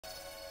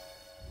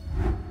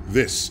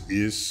This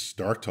is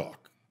StarTalk,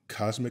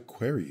 Cosmic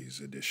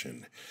Queries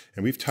edition,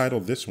 and we've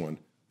titled this one,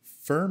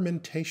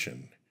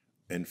 Fermentation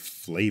and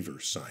Flavor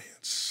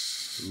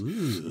Science.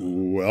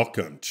 Ooh.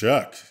 Welcome,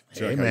 Chuck.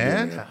 Hey,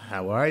 man.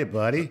 How are you,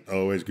 buddy?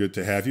 Always good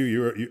to have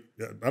you.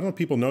 I don't know if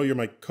people know you're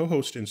my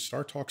co-host in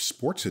StarTalk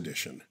Sports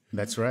Edition.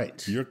 That's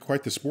right. You're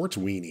quite the sports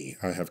weenie,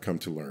 I have come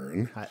to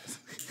learn.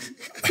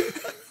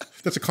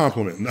 That's a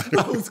compliment.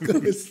 I was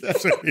going to say,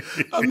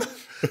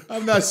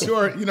 I'm not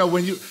sure. You know,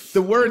 when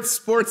the word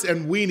sports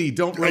and weenie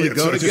don't really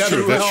go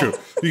together. True, that's true.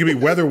 You can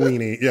be weather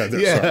weenie. Yeah.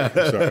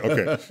 Sorry.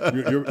 Okay.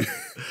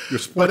 You're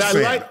sports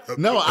fan.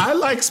 I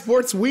like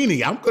sports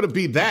weenie. I'm going to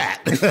be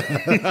that.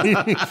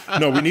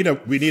 No, we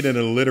need an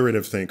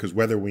alliterative thing because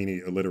weather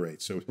weenie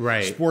alliterates. So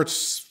right.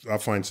 Sports, I'll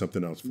find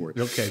something else for it.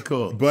 Okay,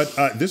 cool. But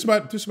this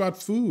is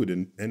about food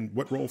and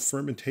what role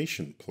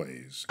fermentation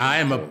plays. I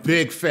am a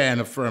big fan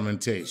of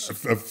fermentation.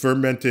 Of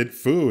fermented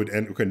food,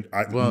 and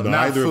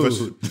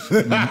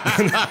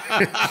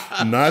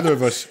neither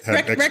of us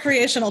have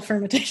recreational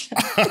fermentation.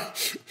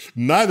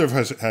 Neither of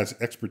us has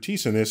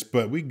expertise in this,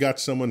 but we got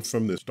someone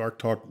from the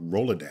StarTalk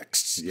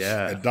Rolodex.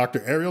 Yeah, Dr.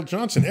 Arielle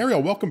Johnson.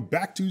 Arielle, welcome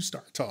back to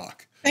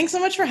StarTalk. Thanks so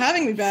much for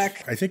having me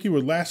back. I think you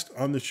were last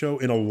on the show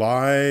in a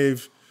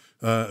live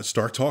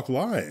StarTalk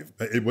Live.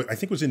 I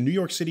think it was in New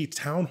York City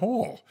Town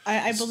Hall.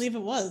 I believe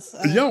it was.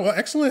 Well,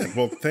 excellent.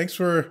 Well, thanks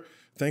for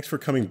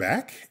coming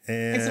back.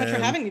 And, thanks so much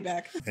for having me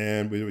back.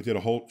 And we did a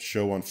whole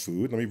show on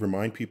food. Let me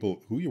remind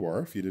people who you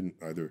are if you didn't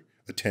either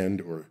attend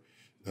or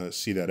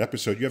see that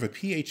episode. You have a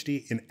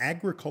PhD in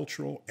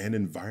agricultural and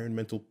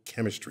environmental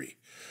chemistry,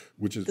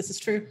 this is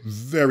true.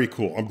 Very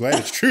cool. I'm glad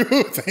it's true.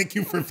 Thank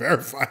you for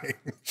verifying.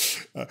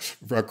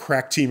 Our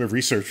crack team of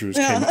researchers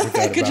came up with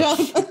that. Good job.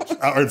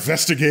 Our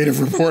investigative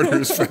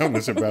reporters found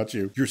this about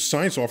you. You're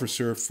science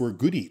officer for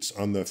Good Eats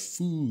on the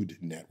Food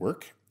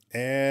Network,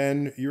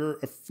 and you're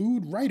a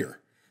food writer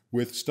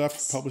with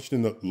stuff published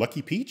in the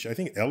Lucky Peach, I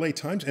think, LA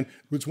Times, and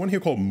there's one here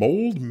called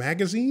Mold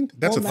Magazine.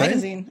 That's Mold a thing?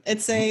 Magazine.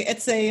 It's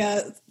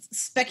a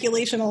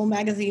speculational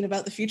magazine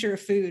about the future of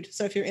food.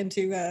 So if you're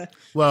into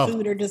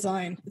food or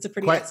design, it's a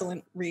pretty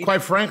excellent read.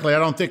 Quite frankly, I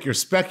don't think you're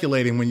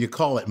speculating when you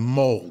call it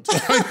mold.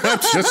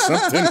 That's just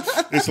something.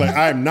 It's like,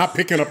 I'm not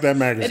picking up that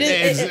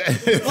magazine.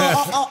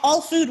 Well,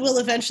 all food will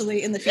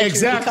eventually in the future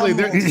exactly.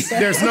 become mold,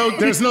 so.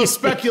 There's no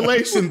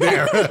speculation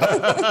there.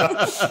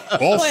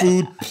 All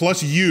food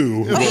plus you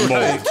will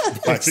mold.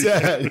 I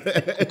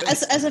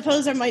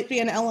suppose there might be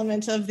an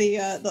element of the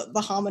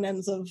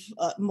hominins of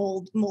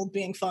mold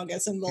being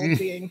fungus and mold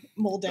being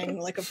molding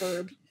like a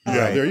verb.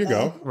 There you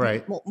go.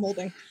 Right.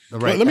 Molding.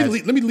 Right. Well,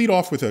 let me lead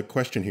off with a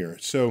question here.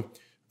 So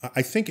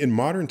I think in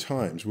modern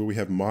times where we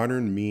have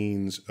modern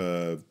means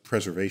of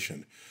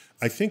preservation,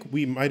 I think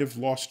we might have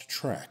lost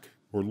track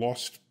or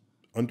lost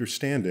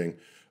understanding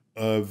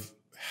of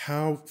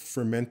how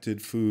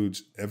fermented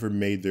foods ever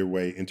made their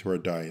way into our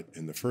diet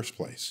in the first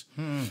place,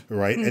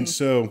 right? And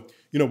so,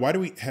 why do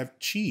we have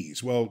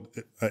cheese? Well,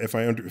 if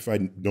I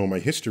know my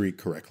history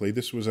correctly,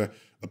 this was a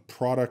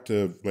product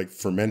of like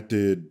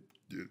fermented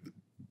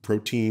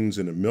proteins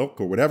in a milk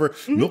or whatever,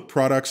 milk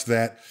products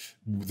that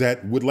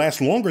would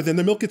last longer than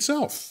the milk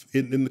itself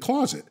in the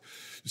closet.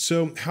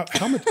 So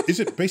how much is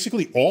it?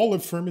 Basically, all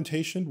of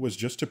fermentation was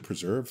just to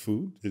preserve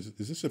food. Is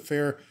this a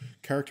fair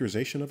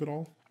characterization of it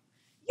all?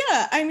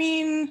 Yeah, I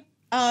mean,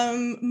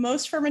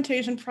 most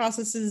fermentation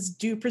processes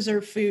do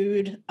preserve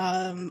food,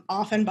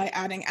 often by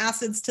adding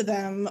acids to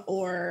them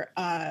or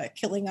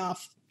killing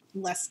off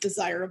less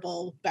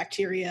desirable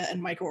bacteria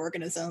and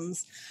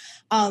microorganisms.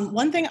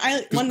 One thing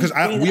I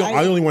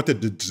only want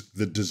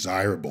the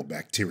desirable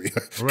bacteria.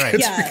 Right.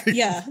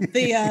 Yeah.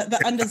 The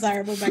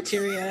undesirable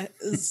bacteria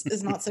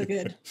is not so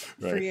good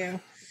for you.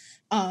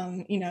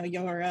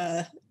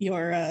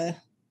 Your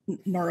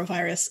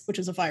norovirus, which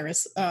is a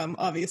virus,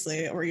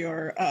 obviously, or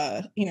your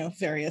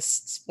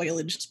various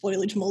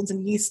spoilage molds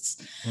and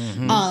yeasts,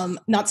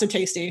 not so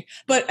tasty.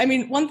 But I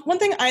mean, one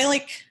thing a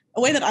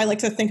way that I like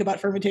to think about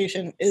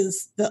fermentation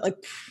is that,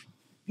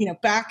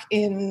 back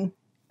in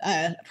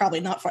probably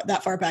not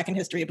that far back in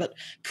history, but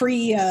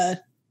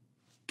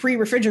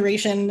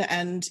pre-refrigeration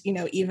and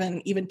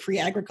even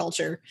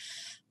pre-agriculture,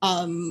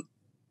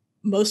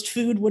 most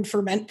food would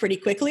ferment pretty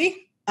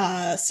quickly.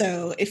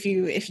 So if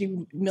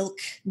you milk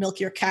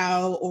your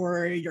cow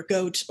or your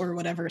goat or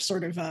whatever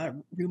sort of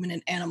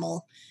ruminant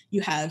animal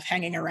you have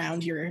hanging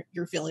around your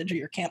village or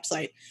your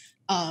campsite,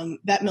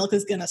 that milk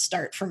is going to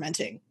start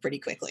fermenting pretty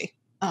quickly.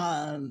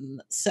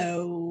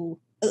 So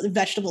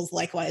vegetables,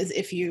 likewise,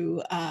 if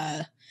you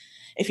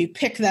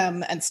pick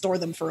them and store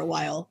them for a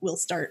while, will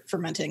start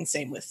fermenting.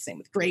 Same with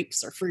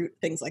grapes or fruit,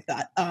 things like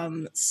that.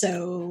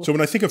 So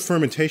when I think of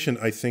fermentation,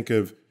 I think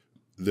of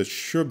the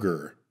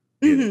sugar.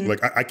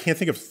 Like I can't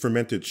think of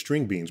fermented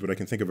string beans, but I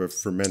can think of a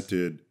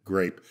fermented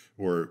grape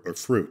or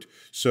fruit.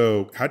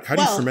 So how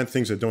do you ferment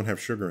things that don't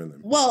have sugar in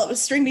them? Well,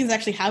 string beans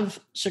actually have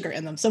sugar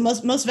in them. So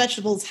most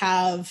vegetables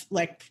have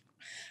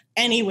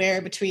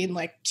anywhere between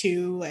like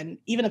 2 and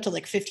even up to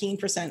like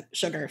 15%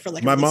 sugar for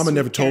like my really mama sweet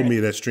never told carrot.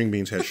 me that string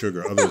beans had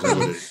sugar. Otherwise, I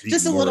would have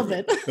Just a little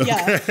bit.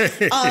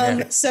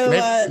 Yeah. So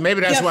maybe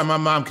that's why my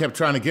mom kept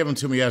trying to give them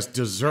to me as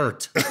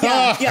dessert.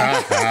 Yeah.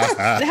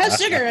 It has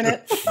sugar in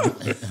it.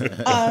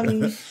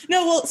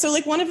 No, well, so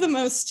like one of the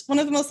most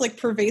like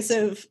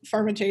pervasive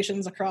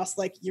fermentations across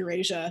like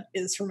Eurasia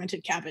is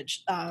fermented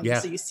cabbage.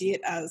 So you see it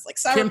as like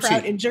sauerkraut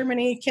Kimchi. in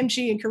Germany,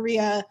 kimchi in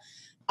Korea,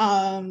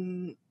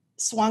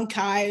 swang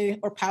kai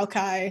or pao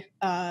kai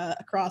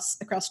across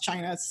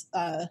China's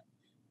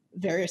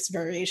various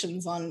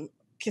variations on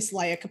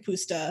Kislaya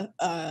kapusta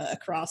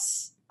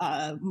across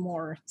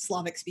more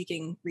Slavic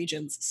speaking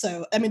regions.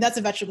 So I mean that's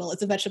a vegetable.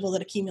 It's a vegetable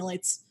that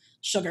accumulates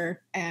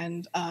sugar,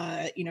 and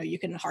you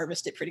can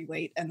harvest it pretty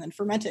late and then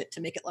ferment it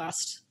to make it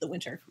last the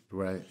winter.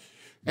 Right.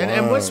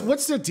 And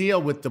what's the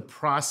deal with the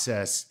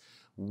process?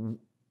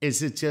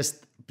 Is it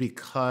just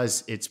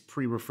because it's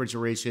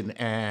pre-refrigeration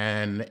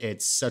and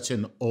it's such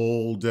an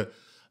old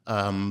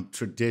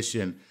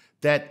tradition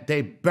that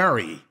they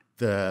bury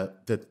the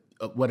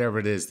whatever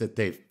it is that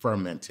they're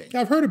fermenting?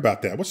 Yeah, I've heard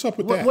about that. What's up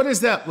with that? What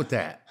is that with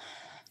that?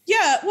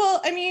 Yeah,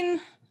 well, I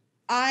mean,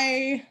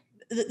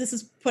 this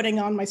is putting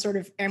on my sort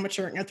of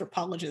amateur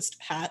anthropologist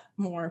hat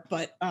more,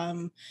 but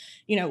one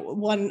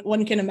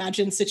can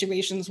imagine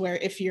situations where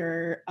if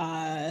you're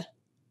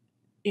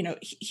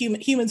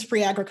humans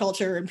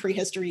pre-agriculture and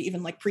prehistory,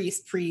 even like pre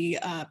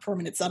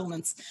permanent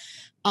settlements,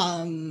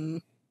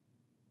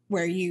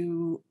 where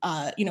you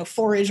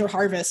forage or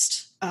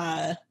harvest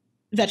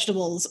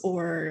vegetables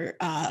or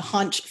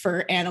hunt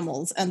for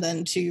animals, and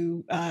then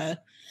to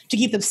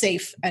keep them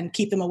safe and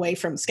keep them away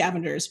from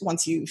scavengers.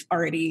 Once you've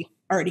already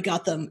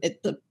got them,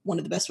 one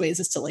of the best ways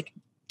is to like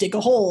dig a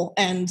hole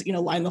and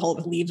line the hole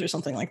with leaves or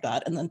something like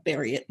that, and then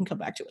bury it and come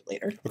back to it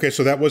later. Okay,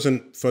 so that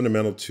wasn't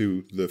fundamental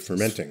to the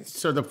fermenting.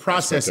 So the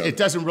process, it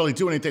doesn't really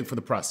do anything for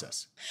the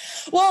process.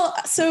 Well,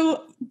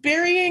 so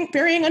burying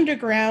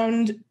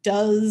underground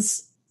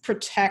does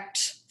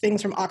protect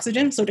things from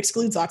oxygen, so it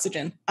excludes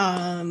oxygen,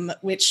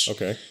 which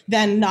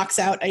then knocks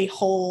out a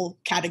whole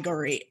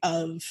category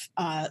of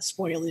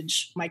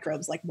spoilage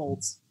microbes like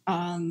molds.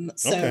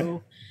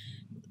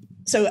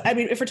 So I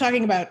mean, if we're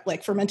talking about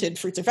like fermented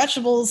fruits or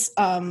vegetables,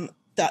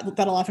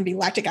 that'll often be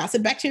lactic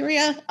acid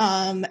bacteria,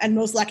 and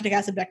most lactic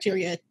acid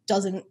bacteria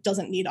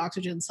doesn't need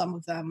oxygen. Some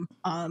of them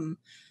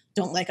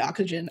don't like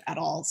oxygen at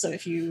all. So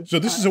if you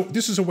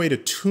this is a way to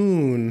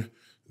tune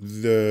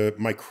the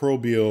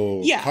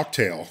microbial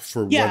cocktail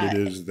for what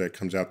it is that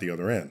comes out the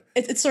other end.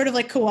 It's sort of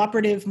like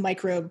cooperative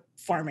microbe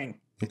farming,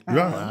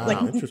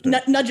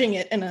 nudging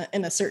it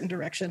in a certain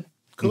direction.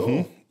 Cool.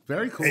 Mm-hmm.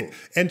 Very cool.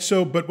 And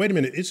so, but wait a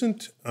minute,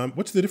 isn't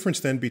what's the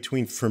difference then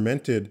between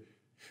fermented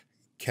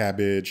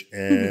cabbage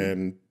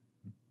and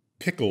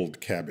pickled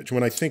cabbage?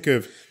 When I think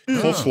of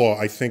coleslaw,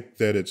 I think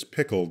that it's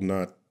pickled,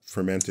 not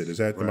fermented. Is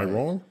that am I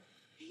wrong?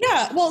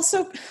 Yeah. Well,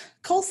 so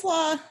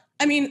coleslaw.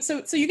 I mean,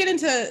 so you get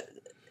into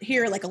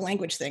here like a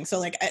language thing. So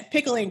like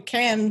pickling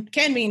can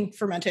mean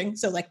fermenting.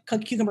 So like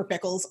cucumber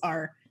pickles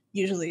are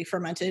usually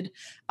fermented,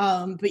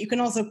 but you can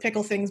also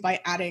pickle things by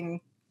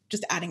adding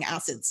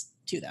acids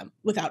to them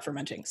without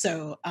fermenting.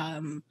 So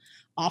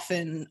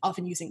often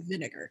using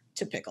vinegar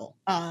to pickle.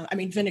 I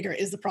mean, vinegar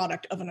is the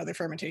product of another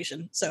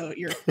fermentation. So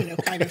you're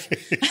kind of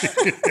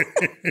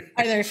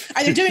either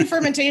doing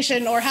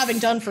fermentation or having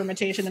done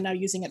fermentation and now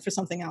using it for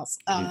something else.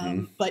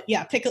 But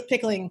yeah,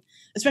 pickling,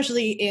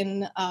 especially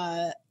in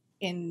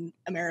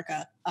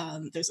America,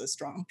 there's a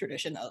strong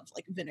tradition of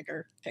like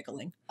vinegar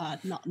pickling.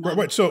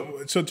 Right.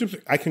 So just,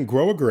 I can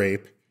grow a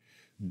grape,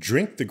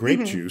 drink the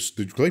grape juice.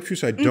 The grape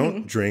juice I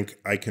don't drink,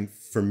 I can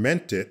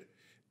ferment it,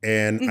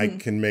 and I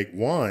can make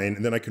wine,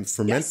 and then I can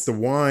ferment the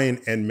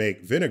wine and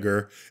make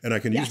vinegar, and I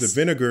can use the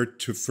vinegar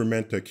to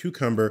ferment a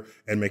cucumber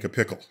and make a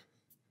pickle.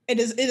 It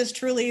is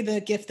truly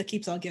the gift that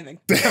keeps on giving.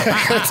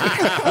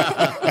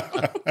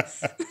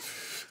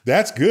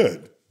 That's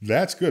good.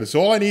 That's good.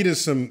 So all I need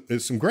is some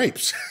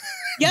grapes.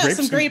 Yeah,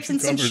 some grapes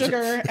and some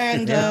sugar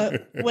and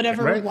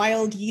whatever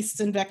wild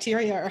yeasts and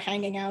bacteria are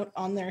hanging out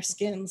on their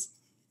skins.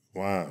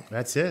 Wow,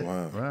 that's it.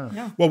 Wow.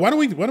 Yeah. Well, why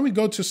don't we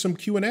go to some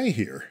Q&A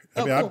here?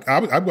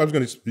 I was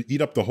going to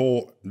eat up the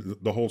whole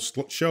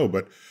show,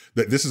 but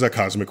this is a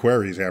Cosmic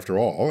Queries after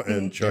all.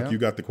 And Chuck, you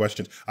got the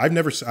questions. I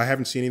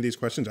haven't seen any of these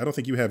questions. I don't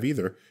think you have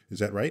either. Is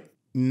that right?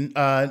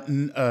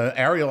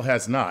 Arielle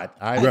has not.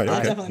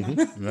 Definitely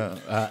not. No,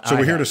 so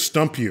we're here to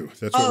stump you.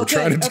 That's what we're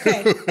trying to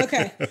do.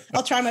 Okay.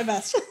 I'll try my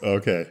best.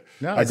 Okay.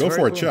 No, I go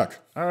for it, Chuck.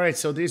 All right.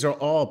 So these are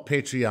all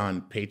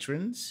Patreon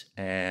patrons,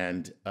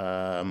 and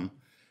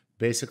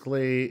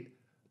basically,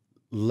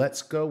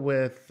 let's go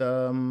with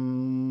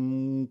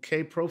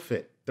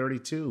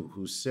KProfit32,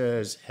 who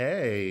says,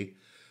 "Hey,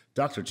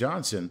 Dr.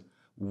 Johnson,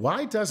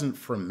 why doesn't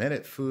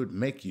fermented food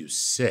make you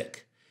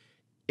sick?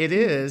 It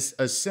is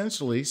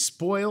essentially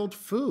spoiled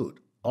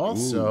food.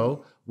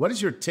 Also, what is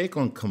your take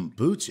on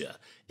kombucha?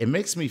 It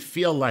makes me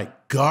feel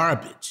like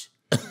garbage."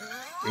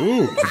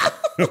 Ooh,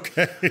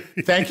 okay.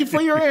 Thank you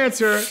for your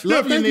answer.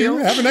 Love you, Neil.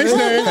 Have a nice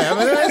day. Have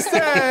a nice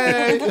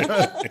day.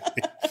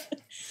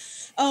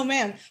 Oh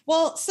man.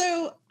 Well,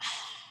 so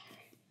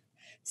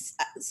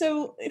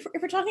if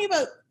we're talking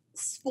about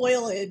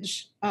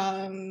spoilage,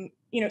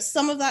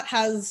 some of that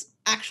has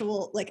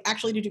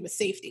actually to do with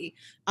safety,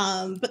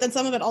 but then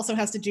some of it also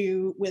has to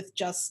do with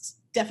just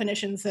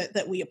definitions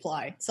that we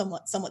apply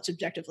somewhat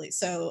subjectively.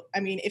 So, I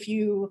mean, if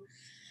you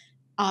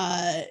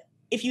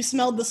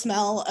smelled the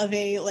smell of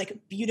a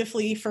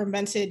beautifully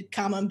fermented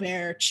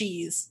camembert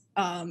cheese,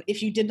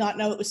 if you did not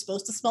know it was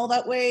supposed to smell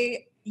that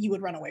way, you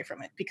would run away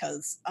from it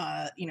because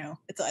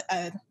it's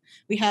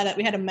we had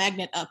a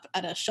magnet up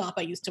at a shop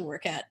I used to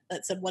work at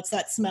that said, "What's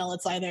that smell?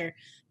 It's either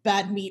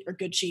bad meat or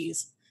good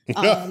cheese."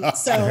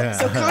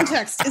 So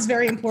context is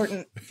very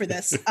important for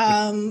this.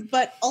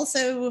 But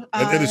also,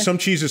 and some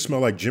cheeses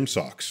smell like gym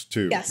socks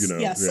too. Yes,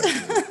 yes.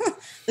 Yeah.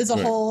 There's a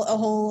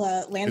whole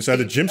landscape. It's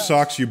either gym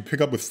socks you pick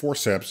up with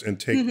forceps and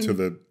take to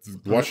the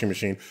washing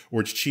machine,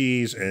 or it's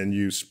cheese and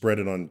you spread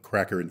it on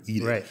cracker and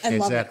eat it. Right, and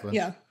exactly.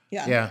 Love it.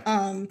 Yeah.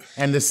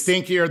 And the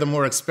stinkier, the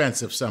more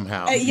expensive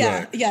somehow.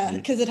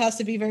 Because it has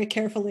to be very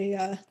carefully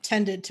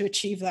tended to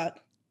achieve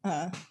that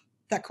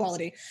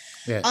quality.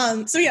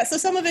 Yeah. So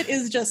some of it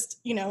is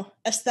just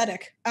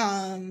aesthetic,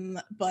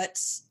 but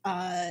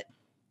a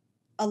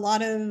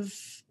lot of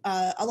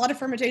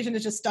fermentation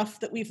is just stuff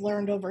that we've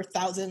learned over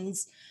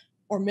thousands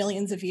or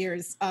millions of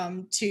years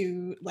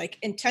to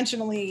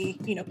intentionally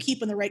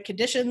keep in the right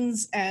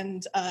conditions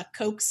and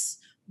coax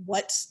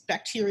what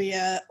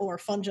bacteria or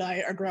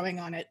fungi are growing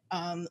on it,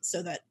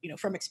 so that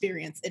from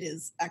experience it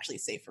is actually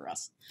safe for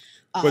us.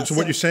 But so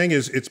what you're saying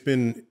is it's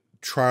been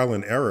trial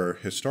and error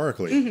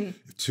historically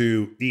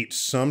to eat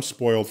some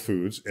spoiled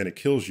foods and it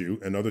kills you,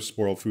 and other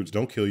spoiled foods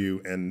don't kill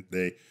you and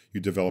you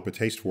develop a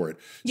taste for it.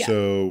 Yeah.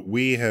 So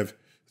we have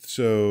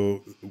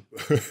so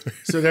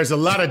there's a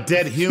lot of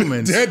dead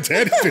humans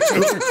dead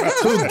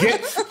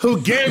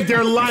who gave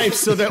their life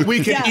so that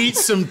we could eat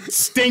some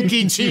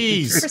stinky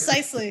cheese.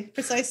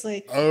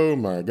 Precisely. Oh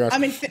my gosh. I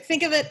mean,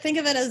 think of it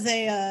as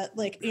a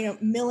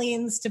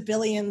millions to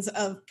billions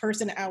of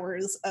person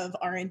hours of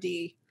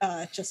R&D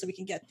just so we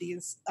can get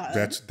these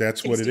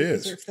that's what it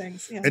is.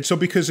 Things. Yeah. And so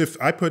because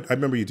I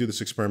remember you do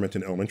this experiment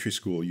in elementary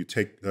school, you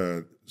take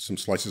some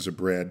slices of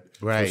bread,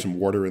 right, put some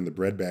water in the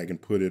bread bag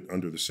and put it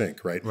under the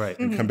sink, right? Right.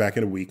 And come back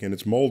in a week and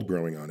it's mold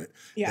growing on it.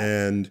 Yeah.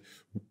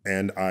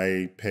 And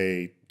I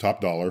pay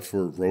top dollar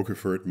for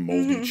Roquefort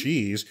moldy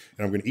cheese,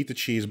 and I'm going to eat the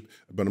cheese,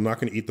 but I'm not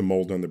going to eat the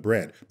mold on the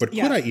bread. But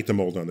could I eat the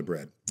mold on the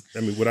bread?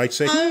 I mean, would I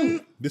say,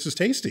 this is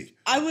tasty?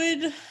 I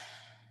would.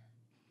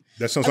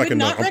 That sounds like a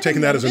no. I'm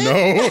taking that as a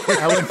no.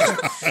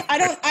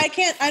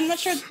 I'm not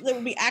sure that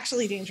would be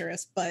actually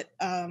dangerous, but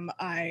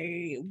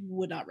I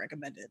would not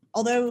recommend it.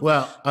 Although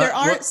there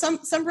are some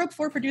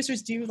Roquefort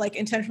producers do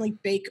intentionally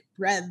bake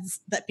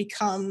breads that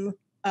become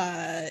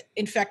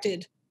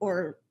infected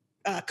or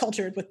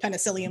cultured with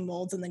penicillium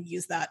molds and then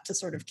use that to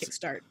sort of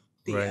kickstart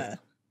the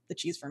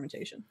cheese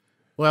fermentation.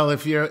 Well,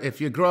 if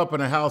you grow up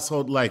in a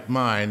household like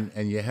mine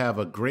and you have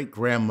a great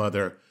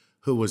grandmother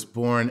who was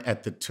born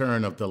at the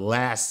turn of the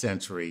last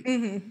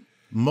century,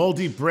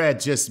 moldy bread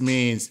just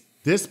means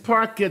this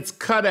part gets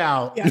cut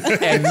out,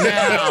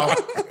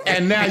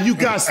 and now you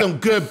got some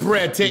good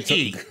bread to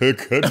eat. Good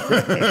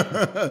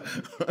bread.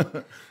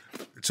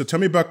 So tell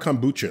me about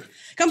kombucha.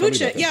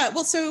 Kombucha, yeah.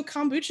 Well, so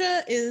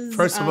kombucha is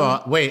first of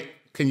all, wait.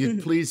 Can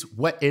you please?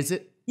 What is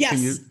it?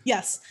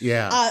 Yes.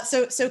 Yeah.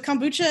 So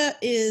kombucha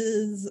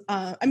is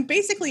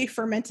basically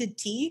fermented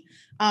tea.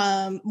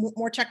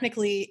 More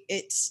technically,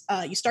 it's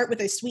you start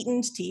with a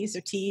sweetened tea, so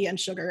tea and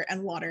sugar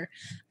and water,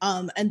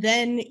 and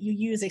then you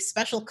use a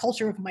special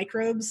culture of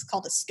microbes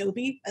called a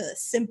SCOBY, a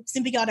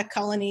symbiotic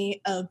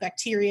colony of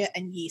bacteria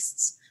and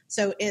yeasts.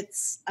 So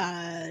it's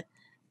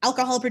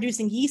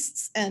alcohol-producing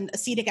yeasts and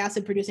acetic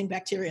acid-producing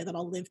bacteria that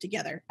all live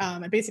together.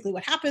 And basically,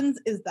 what happens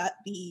is that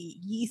the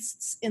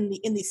yeasts in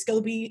the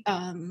SCOBY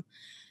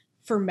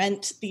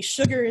ferment the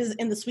sugars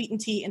in the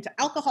sweetened tea into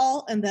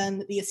alcohol, and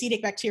then the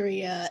acetic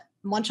bacteria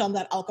munch on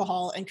that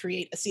alcohol and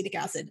create acetic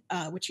acid,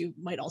 which you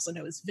might also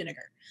know as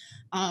vinegar.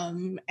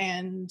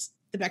 And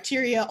the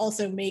bacteria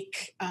also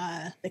make,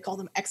 they call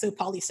them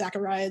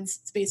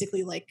exopolysaccharides. It's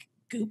basically like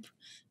goop.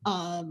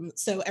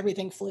 So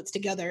everything floats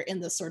together in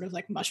this sort of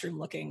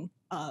mushroom-looking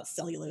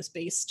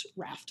cellulose-based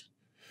raft.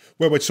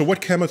 Wait. So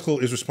what chemical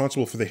is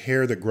responsible for the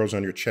hair that grows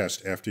on your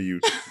chest after you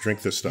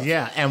drink this stuff?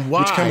 Yeah, and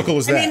why? Which chemical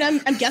is that? I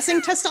mean, I'm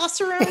guessing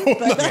testosterone.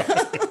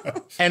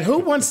 But and who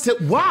wants to?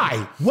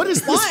 Why? What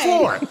is this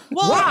for?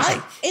 Well,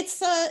 why?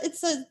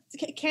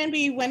 It can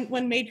be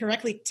when made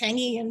correctly,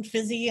 tangy and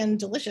fizzy and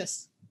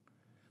delicious.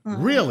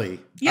 Really?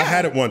 Yeah. I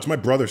had it once. My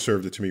brother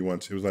served it to me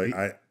once. It was like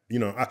I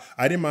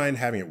didn't mind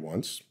having it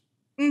once,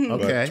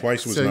 but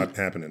twice was not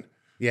happening.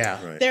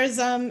 Yeah. Right.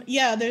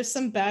 There's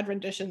some bad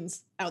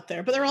renditions out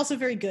there, but there are also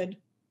very good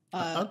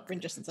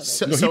renditions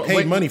of it. He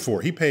paid money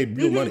for it. He paid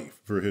real money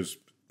for his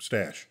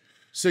stash.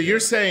 So you're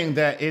saying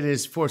that it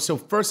is for, so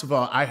first of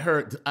all,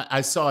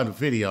 I saw a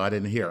video, I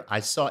didn't hear.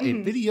 I saw a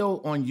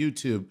video on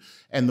YouTube,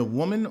 and the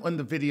woman on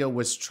the video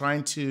was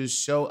trying to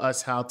show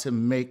us how to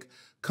make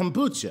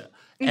kombucha.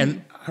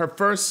 And her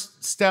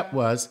first step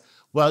was,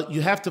 Well,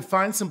 you have to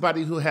find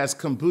somebody who has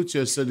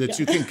kombucha so that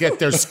you can get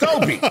their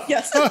SCOBY.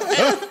 Yes.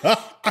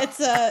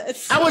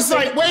 It's. I was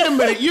like, wait a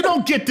minute, you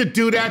don't get to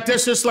do that.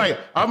 That's just like,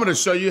 I'm going to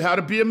show you how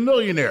to be a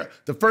millionaire.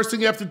 The first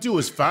thing you have to do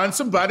is find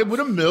somebody with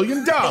 $1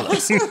 million.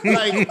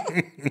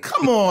 Like,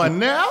 come on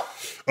now.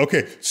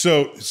 Okay,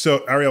 so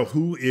Arielle,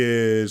 who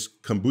is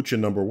kombucha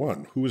number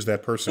one? Who is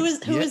that person? Who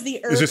is the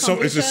Is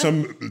it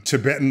some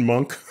Tibetan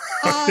monk?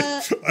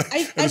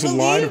 There's a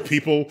line of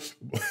people.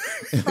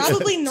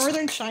 Probably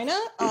northern China,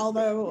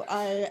 although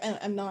I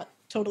am not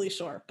totally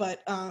sure.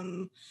 But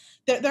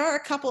there are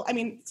a couple. I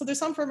mean, so there's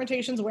some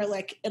fermentations where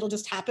like it'll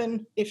just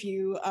happen if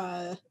you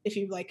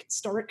like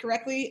store it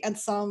correctly, and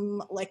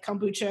some like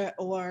kombucha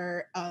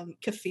or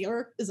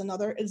kefir is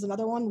another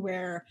one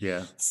where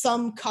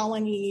some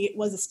colony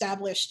was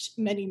established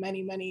many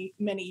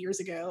years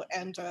ago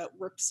and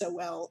worked so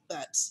well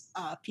that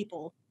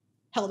people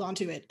held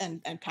onto it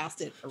and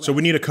passed it around. So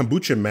we need a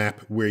kombucha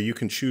map where you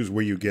can choose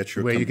where you get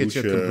your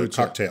kombucha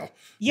cocktail.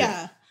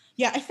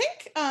 Yeah, I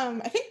think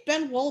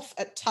Ben Wolf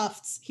at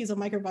Tufts, he's a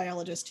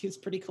microbiologist who's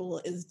pretty cool,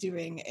 is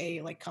doing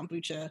a like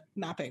kombucha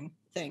mapping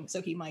thing,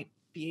 so he might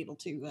be able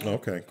to.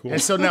 Okay, cool.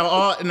 And so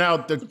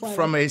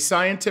from a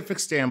scientific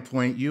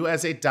standpoint, you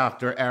as a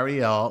doctor,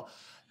 Arielle,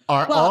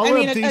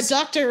 a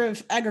doctor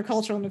of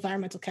agricultural and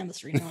environmental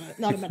chemistry,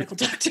 not a medical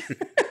doctor.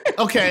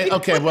 Okay,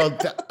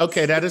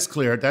 that is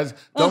clear.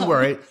 Don't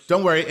worry.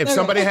 If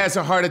somebody has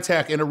a heart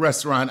attack in a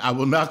restaurant, I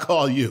will not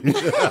call you.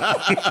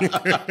 I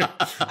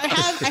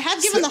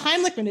have given the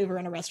Heimlich maneuver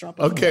in a restaurant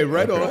before. Okay,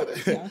 right on.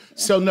 Yeah.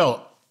 So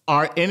no,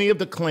 are any of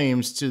the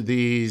claims to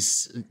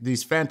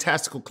these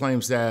fantastical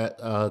claims that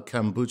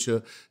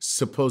kombucha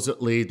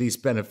supposedly these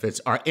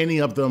benefits, are any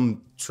of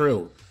them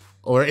true,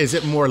 or is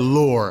it more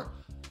lore?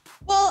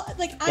 Well,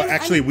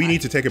 we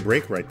need to take a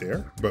break right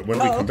there. But when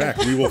we come back,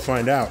 we will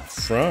find out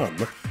from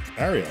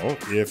Arielle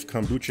if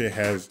kombucha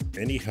has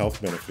any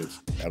health benefits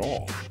at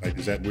all. Like,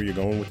 is that where you're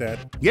going with that?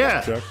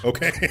 Yeah. Chuck?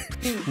 Okay.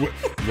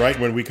 Right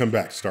when we come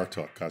back,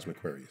 StarTalk Cosmic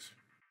Queries.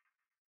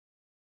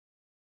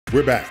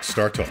 We're back.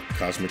 StarTalk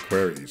Cosmic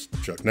Queries.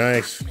 Chuck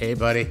Nice. Hey,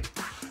 buddy.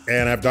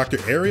 And I have Dr.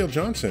 Arielle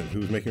Johnson,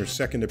 who's making her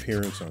second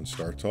appearance on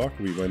StarTalk.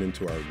 We went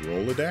into our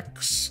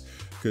Rolodex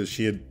because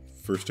she had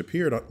first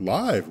appeared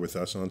live with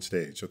us on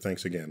stage. So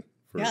thanks again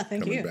for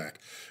coming back.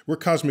 We're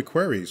Cosmic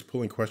Queries,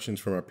 pulling questions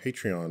from our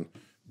Patreon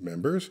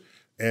members.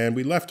 And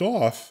we left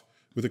off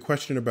with a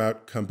question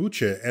about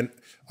kombucha. And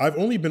I've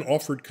only been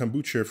offered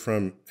kombucha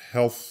from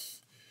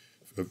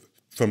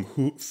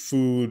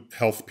food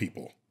health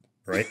people,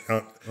 right?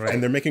 Right.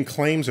 And they're making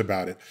claims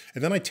about it.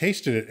 And then I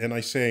tasted it and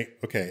I say,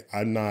 okay,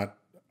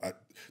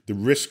 the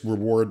risk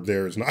reward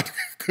there is not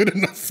good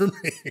enough for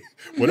me.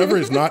 Whatever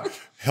is not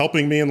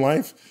helping me in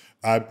life,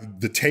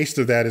 the taste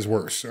of that is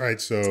worse. All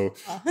right. So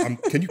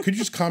could you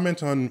just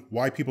comment on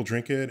why people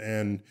drink it,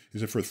 and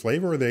is it for the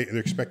flavor, or they're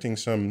expecting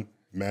some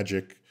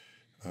magic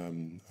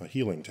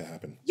healing to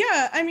happen?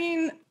 Yeah. I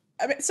mean,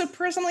 so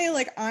personally,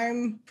 like,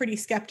 I'm pretty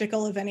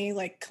skeptical of any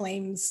like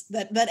claims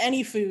that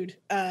any food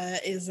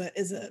is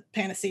a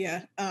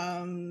panacea.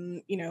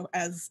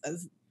 As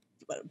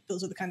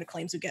those are the kind of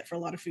claims we get for a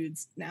lot of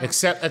foods now.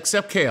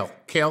 Except kale.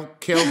 Kale.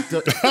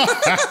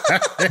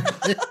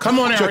 Come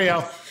on,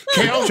 Arielle.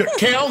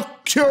 Kale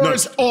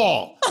cures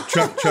all.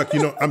 Chuck,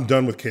 I'm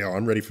done with kale.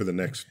 I'm ready for the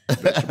next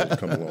vegetable to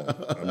come along.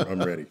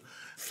 I'm ready.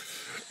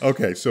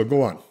 Okay, so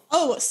go on.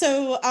 Oh,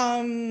 so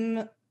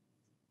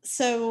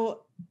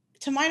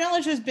to my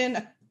knowledge, there's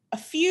been a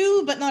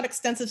few, but not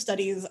extensive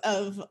studies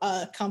of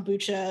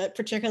kombucha,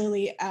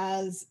 particularly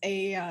as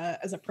a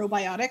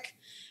probiotic.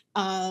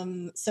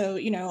 So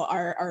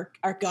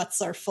our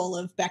guts are full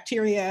of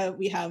bacteria.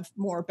 We have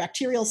more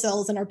bacterial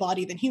cells in our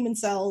body than human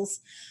cells,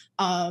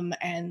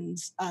 and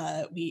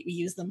we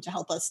use them to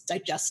help us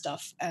digest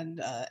stuff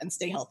and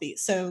stay healthy.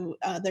 So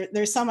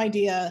there's some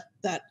idea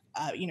that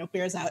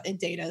bears out in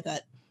data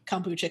that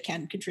kombucha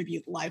can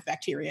contribute live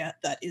bacteria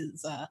that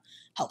is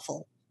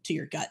helpful to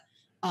your gut.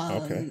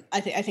 Okay. I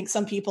think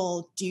some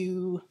people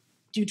do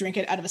drink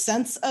it out of a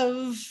sense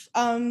of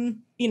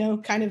kind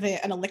of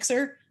an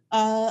elixir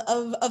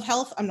of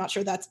health. I'm not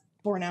sure that's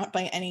borne out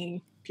by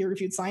any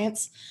peer-reviewed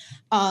science.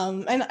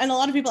 And a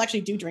lot of people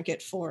actually do drink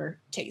it for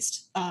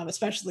taste,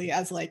 especially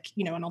as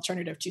an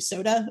alternative to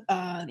soda.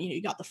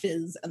 You got the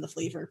fizz and the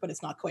flavor, but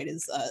it's not quite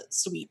as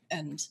sweet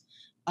and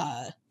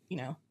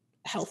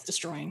health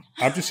destroying.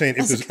 I'm just saying,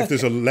 if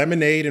there's a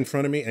lemonade in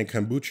front of me and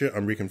kombucha,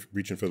 I'm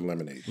reaching for the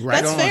lemonade.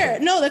 Right. That's fair.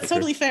 No, that's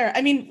totally fair.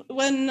 I mean,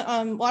 when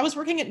while I was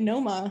working at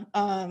Noma,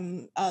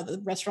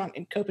 the restaurant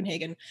in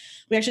Copenhagen,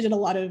 we actually did a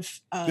lot of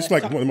it's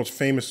like one of the most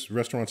famous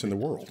restaurants in the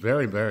world.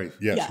 Very, very.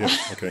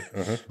 Yes. Okay.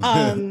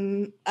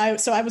 Uh-huh.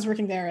 I was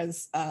working there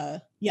as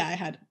we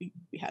had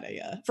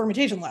a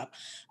fermentation lab,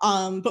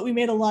 but we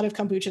made a lot of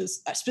kombuchas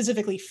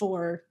specifically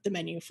for the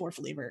menu for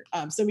flavor.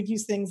 So we'd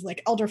use things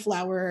like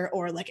elderflower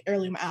or like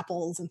heirloom apples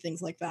and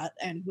things like that,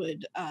 and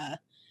would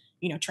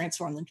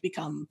transform them to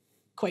become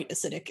quite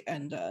acidic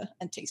and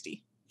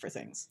tasty for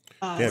things.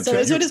 So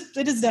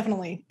it is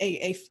definitely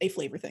a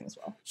flavor thing as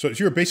well. So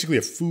you're basically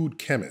a food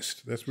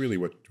chemist. That's really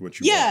what you are.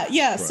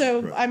 Yeah. Right,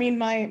 so right. I mean,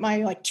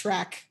 my like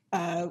track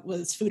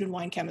was food and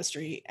wine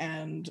chemistry,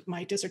 and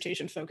my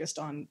dissertation focused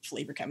on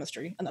flavor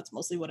chemistry, and that's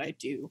mostly what I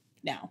do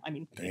now. I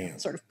mean,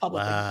 sort of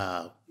publicly.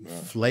 Wow.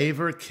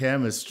 Flavor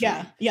chemistry.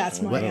 Yeah,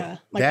 it's my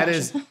that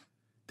passion.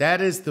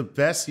 That is the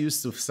best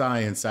use of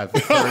science I've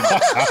heard.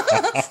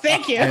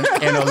 Thank you.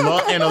 In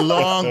a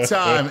long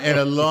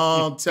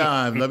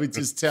time. Let me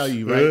just tell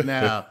you right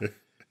now,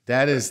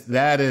 that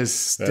is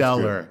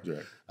stellar. Good,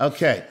 Jack.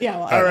 Okay. Yeah.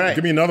 Well, all right.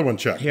 Give me another one,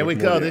 Chuck. Here we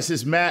go. This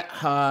is Matt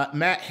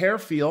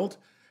Harefield,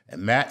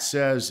 and Matt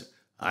says,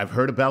 I've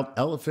heard about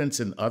elephants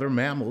and other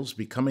mammals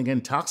becoming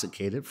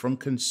intoxicated from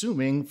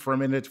consuming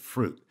fermented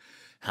fruit.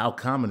 How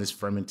common is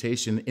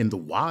fermentation in the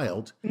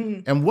wild,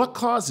 and what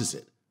causes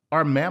it?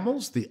 Are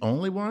mammals the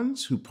only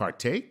ones who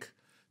partake?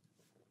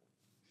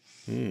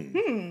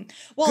 Well,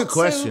 good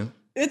question. So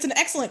it's an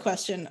excellent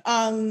question.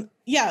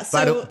 Yeah.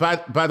 So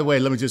by the way,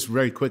 let me just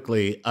very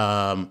quickly.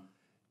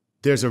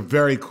 There's a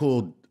very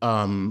cool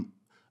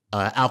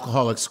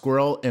alcoholic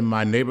squirrel in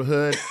my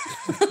neighborhood,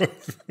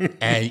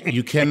 and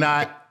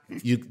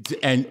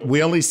and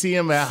we only see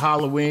him at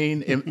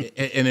Halloween, and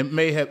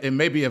it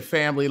may be a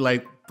family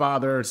like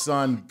father or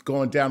son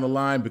going down the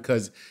line,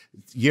 because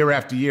year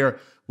after year.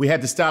 We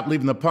had to stop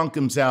leaving the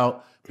pumpkins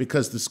out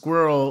because the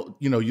squirrel,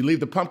 you leave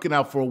the pumpkin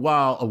out for a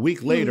while. A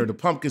week later, the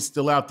pumpkin's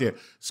still out there.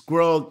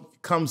 Squirrel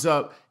comes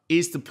up,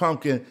 eats the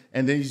pumpkin,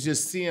 and then you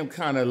just see him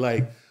kind of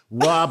like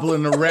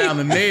wobbling around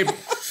the neighborhood.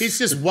 He's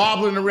just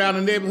wobbling around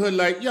the neighborhood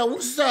like, yo,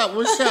 what's up?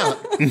 What's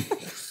up?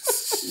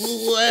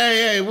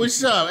 Hey,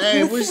 what's up?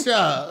 Hey, what's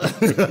up?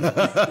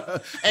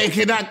 Hey,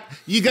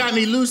 you got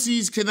any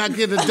Lucy's? Can I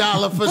get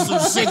 $1 for some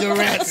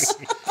cigarettes?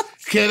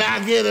 Can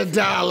I get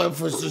 $1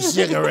 for some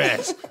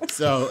cigarettes?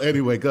 So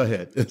anyway, go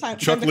ahead.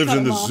 Chuck lives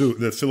in the zoo,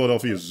 the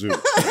Philadelphia Zoo.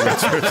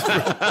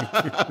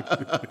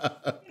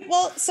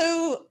 Well,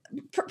 so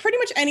pretty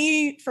much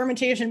any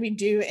fermentation we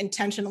do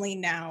intentionally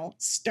now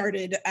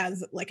started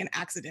as like an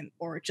accident,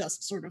 or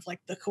just sort of like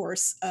the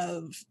course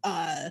of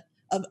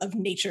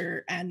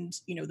nature and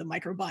the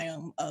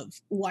microbiome of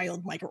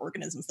wild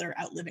microorganisms that are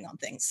out living on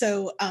things.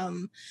 So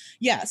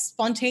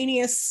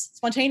spontaneous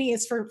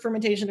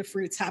fermentation of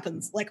fruits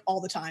happens like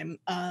all the time.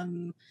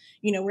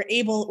 We're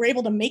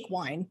able to make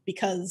wine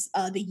because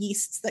the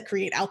yeasts that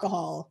create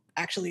alcohol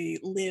actually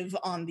live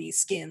on the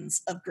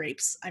skins of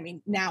grapes. I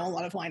mean, now a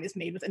lot of wine is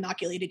made with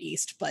inoculated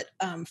yeast, but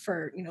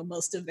for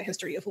most of the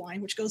history of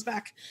wine, which goes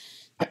back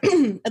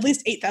at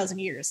least 8,000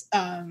 years,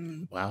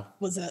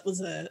 was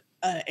a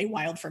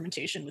wild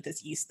fermentation with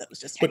this yeast that was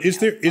just. But is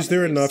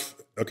there enough?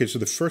 Okay, so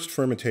the first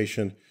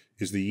fermentation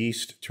is the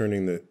yeast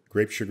turning the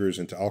grape sugars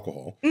into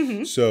alcohol.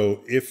 Mm-hmm.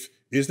 So is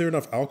there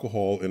enough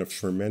alcohol in a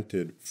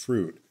fermented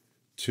fruit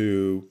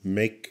to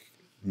make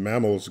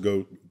mammals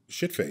go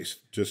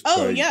shit-faced?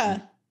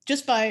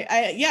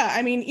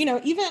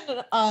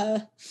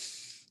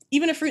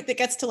 Even a fruit that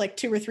gets to like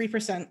 2 or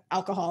 3%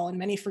 alcohol, and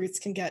many fruits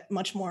can get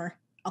much more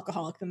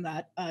alcoholic than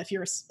that. If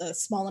you're a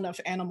small enough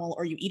animal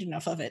or you eat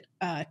enough of it,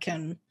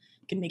 can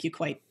make you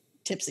quite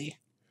tipsy.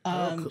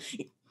 Cool.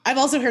 I've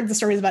also heard the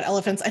stories about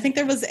elephants. I think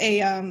there was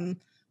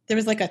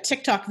like a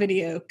TikTok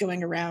video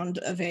going around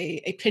of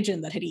a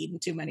pigeon that had eaten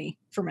too many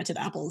fermented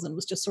apples and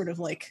was just sort of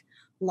like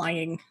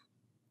lying,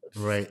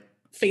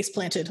 face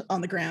planted on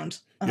the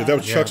ground. Yeah, that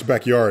was Chuck's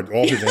backyard.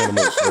 All his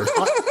animals were.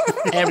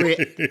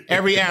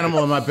 Every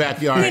animal in my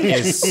backyard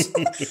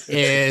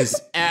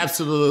is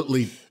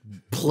absolutely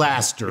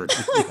plastered.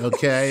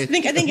 Okay. I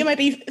think you might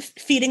be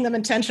feeding them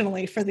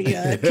intentionally for the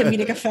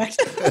comedic effect.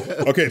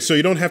 Okay, so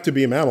you don't have to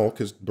be a mammal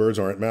because birds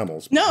aren't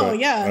mammals. No, but,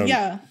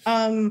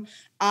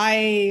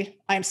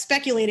 I'm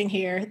speculating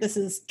here. This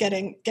is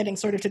getting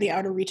sort of to the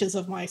outer reaches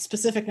of my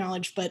specific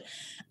knowledge, but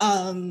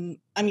ethyl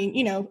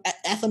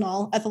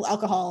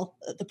alcohol,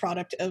 the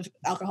product of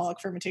alcoholic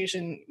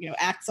fermentation,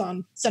 acts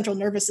on central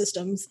nervous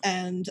systems,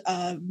 and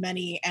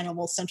many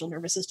animals' central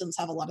nervous systems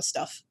have a lot of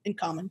stuff in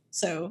common.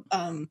 So,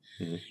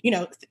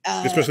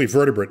 especially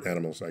vertebrate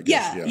animals, I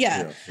guess.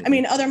 Yeah. Mm-hmm. I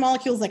mean, other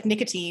molecules like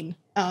nicotine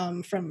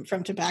from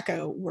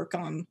tobacco work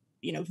on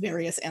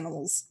various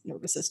animals'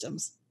 nervous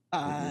systems.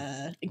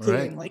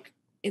 Including like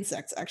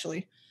insects,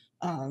 actually,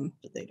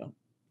 but they don't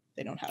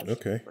have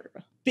vertebrae.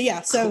 But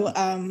yeah, so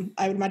I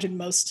would imagine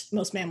most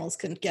mammals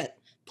can get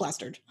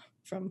plastered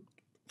from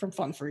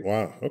fun fruit.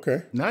 Wow.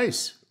 Okay.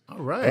 Nice.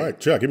 All right,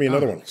 Chuck, give me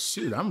another one.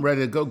 Shoot, I'm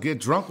ready to go get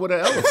drunk with an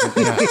elephant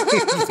now.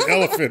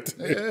 Elephant.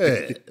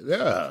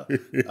 Yeah.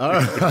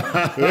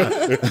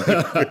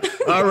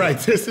 All right.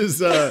 This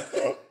is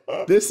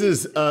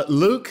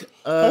Luke.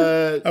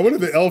 I wonder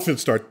if the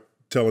elephants start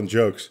telling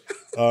jokes.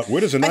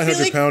 Where does a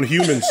 900-pound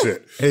human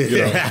sit?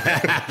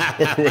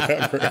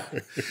 Whatever.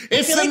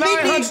 It's the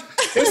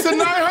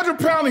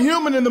 900-pound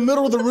human in the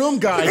middle of the room,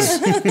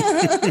 guys.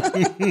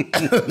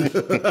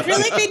 I feel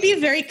like they'd be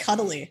very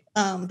cuddly.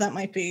 That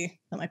might be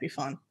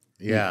fun.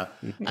 Yeah.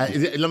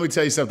 Let me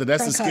tell you something.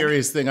 That's the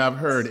scariest thing I've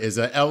heard is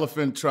an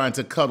elephant trying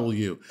to cuddle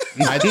you.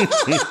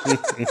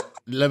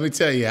 Let me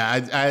tell you,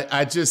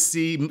 I just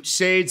see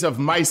shades of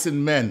mice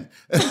and men.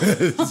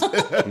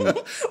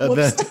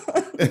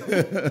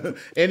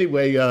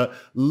 Anyway,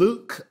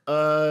 Luke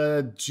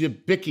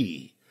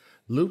Jabicki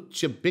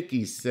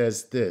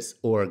says this,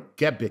 or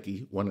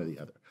Gabicki, one or the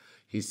other.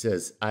 He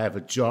says, I have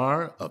a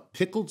jar of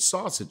pickled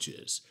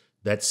sausages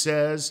that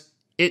says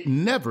it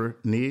never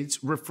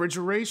needs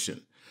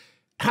refrigeration.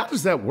 How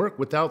does that work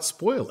without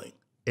spoiling?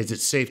 Is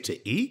it safe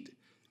to eat?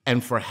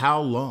 And for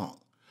how long?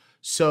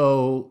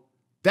 So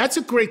that's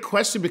a great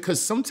question, because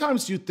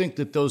sometimes you think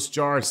that those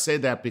jars say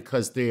that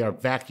because they are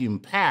vacuum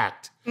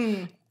packed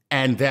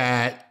and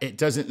that it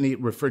doesn't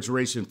need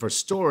refrigeration for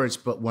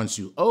storage. But once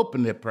you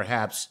open it,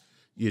 perhaps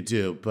you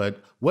do.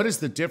 But what is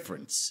the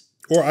difference?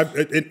 Or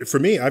for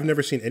me, I've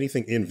never seen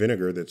anything in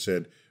vinegar that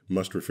said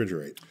must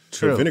refrigerate.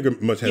 True. So vinegar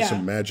must have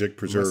some magic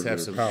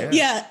preservative power.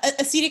 Yeah,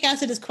 acetic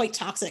acid is quite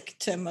toxic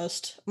to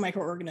most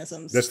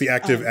microorganisms. That's the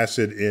active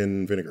acid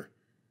in vinegar.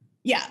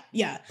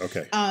 Yeah.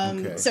 Okay.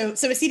 So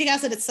acetic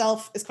acid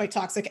itself is quite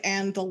toxic,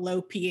 and the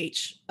low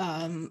pH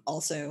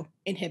also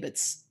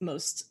inhibits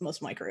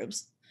most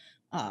microbes.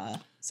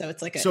 So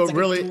it's like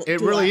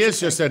it really is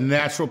just a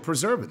natural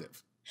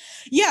preservative.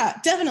 Yeah,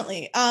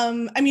 definitely.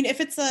 I mean,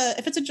 if it's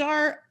a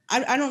jar,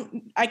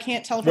 I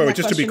can't tell. Well,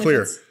 just to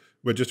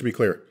be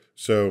clear,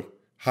 so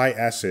high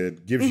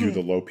acid gives you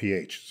the low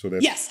pH. So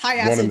that's high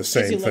acid one and the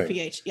same gives you thing. Low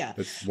pH. Yeah,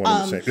 it's one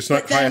and the same. It's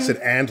not high acid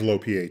and low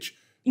pH.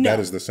 No, that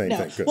is the same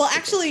thing. Good. Well,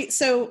 actually,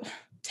 so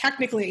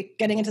technically,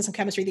 getting into some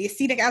chemistry, the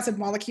acetic acid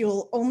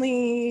molecule,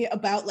 only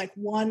about like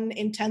 1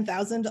 in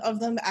 10,000 of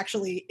them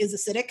actually is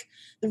acidic.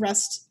 The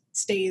rest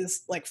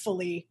stays like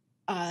fully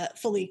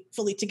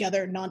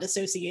together,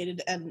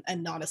 non-dissociated and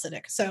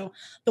non-acidic. So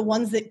the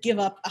ones that give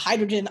up a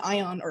hydrogen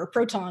ion or a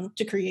proton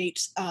to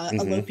create a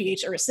low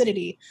pH or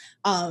acidity,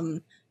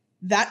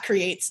 that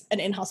creates an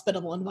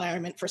inhospitable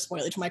environment for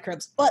spoilage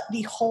microbes. But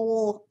the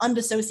whole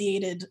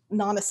undissociated,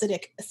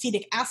 non-acidic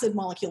acetic acid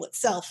molecule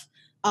itself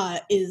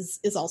is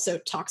also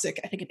toxic.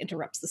 I think it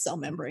interrupts the cell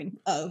membrane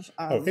of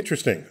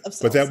interesting. Of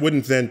cells. But that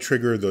wouldn't then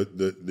trigger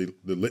the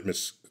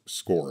litmus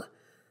score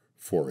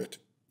for it,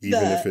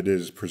 even if it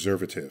is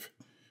preservative.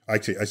 I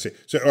see.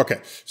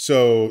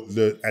 So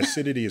the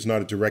acidity is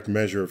not a direct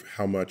measure of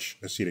how much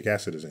acetic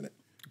acid is in it.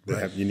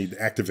 You need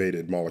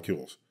activated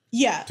molecules.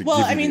 Yeah.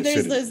 Well, I mean,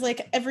 there's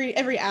like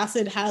every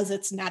acid has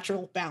its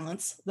natural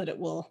balance that it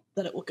will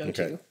go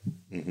to.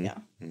 Mm-hmm. Yeah.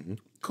 Mm-hmm.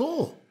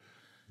 Cool.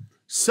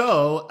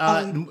 So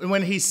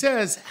when he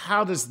says,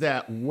 how does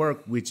that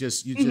work? You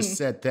just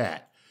said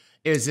that.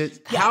 Is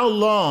it how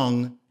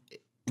long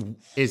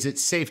is it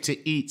safe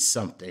to eat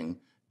something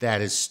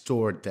that is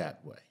stored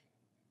that way?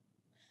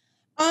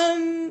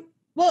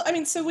 Well, I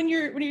mean, so when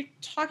you're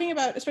talking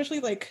about,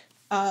 especially like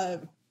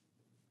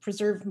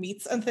preserved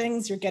meats and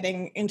things, you're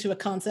getting into a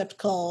concept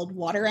called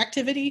water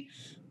activity.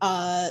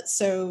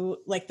 So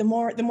like the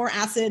more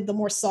acid, the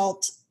more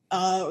salt,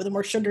 or the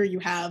more sugar you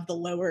have, the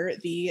lower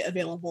the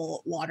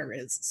available water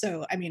is.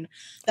 So, I mean,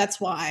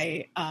 that's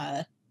why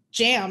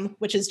jam,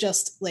 which is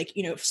just like,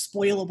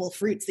 spoilable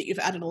fruits that you've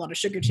added a lot of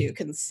sugar to,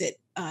 can sit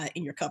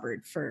in your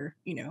cupboard for,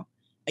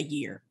 a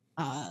year.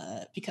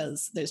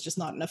 Because there's just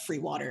not enough free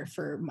water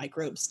for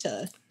microbes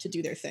to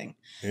do their thing.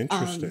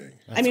 Interesting.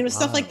 I mean, with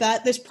stuff like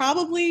that, there's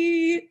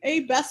probably a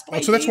best by.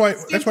 So that's why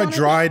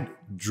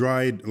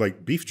dried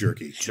like beef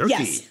jerky.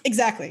 Yes,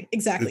 exactly.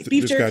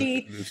 Beef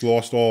jerky. It's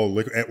lost all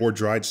liquid, or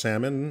dried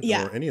salmon,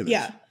 or any of this.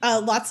 Yeah,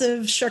 lots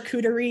of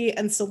charcuterie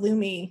and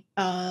salumi.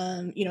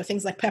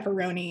 Things like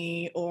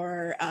pepperoni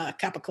or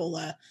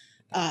capicola,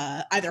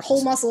 either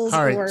whole mussels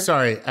or.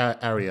 Sorry,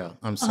 Arielle.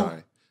 I'm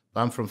sorry.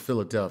 I'm from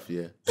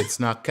Philadelphia. It's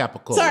not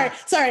capicola.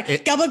 Sorry.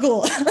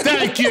 Gabagool.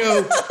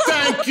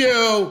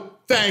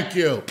 Thank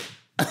you.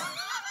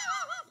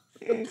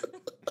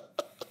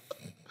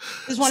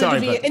 Just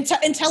wanted to be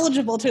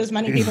intelligible to as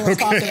many people as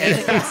possible.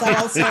 Because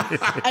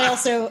I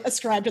also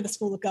ascribe to the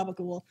school of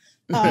Gabagool.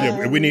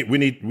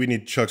 We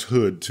need Chuck's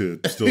hood to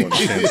still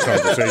understand the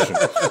conversation.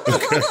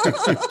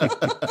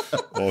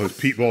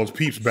 All his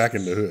peeps back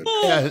in the hood.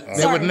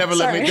 They would never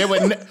let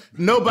me.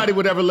 Nobody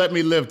would ever let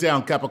me live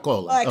down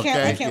capicola. I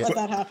can't let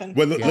that happen.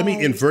 Well, let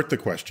me invert the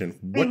question.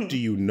 What do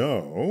you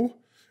know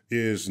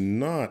is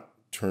not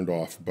turned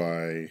off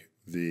by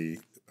the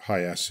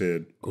high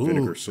acid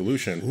vinegar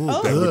solution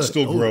that would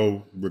still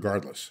grow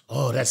regardless?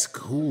 Oh, that's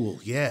cool.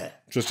 Yeah.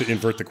 Just to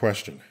invert the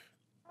question.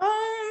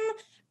 I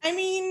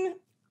mean,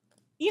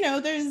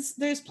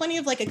 there's plenty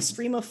of like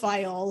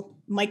extremophile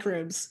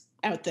microbes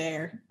out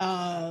there.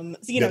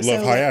 That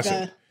love high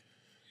acid.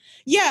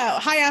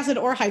 High acid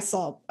or high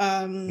salt.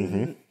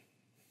 For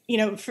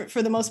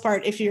the most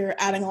part, if you're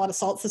adding a lot of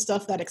salt to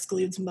stuff, that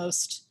excludes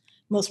most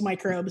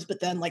microbes. But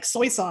then like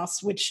soy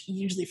sauce, which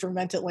you usually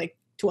ferment at like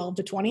 12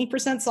 to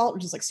 20% salt,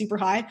 which is like super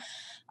high.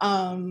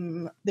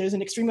 There's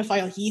an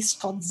extremophile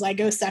yeast called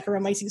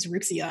Zygosaccharomyces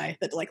ruxii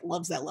that like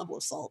loves that level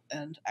of salt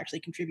and actually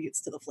contributes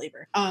to the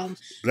flavor.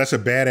 That's a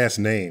badass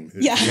name.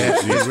 Yeah.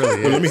 It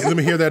really is. Let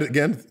me hear that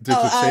again.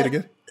 Say it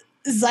again.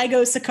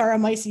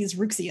 Zygosaccharomyces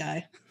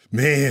ruxii.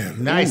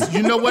 Man. Nice.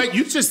 You know what?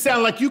 You just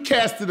sound like you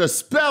casted a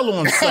spell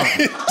on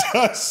something. It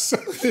does.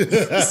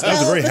 That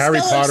was a very Harry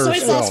Potter soy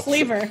spell. sauce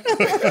flavor.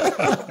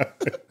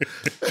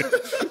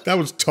 That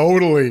was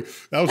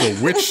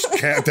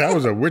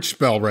a witch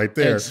spell right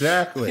there.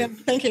 Exactly. Yeah,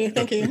 thank you.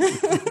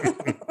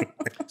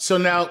 So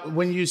now,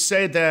 when you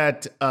say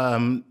that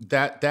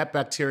that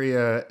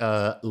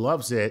bacteria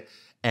loves it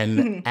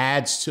and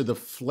adds to the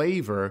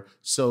flavor,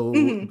 so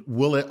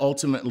will it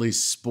ultimately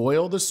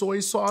spoil the soy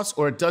sauce,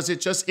 or does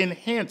it just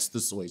enhance the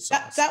soy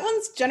sauce? That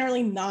one's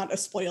generally not a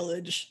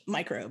spoilage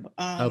microbe.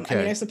 Okay. I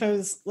mean, I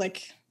suppose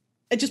like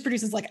it just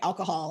produces like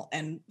alcohol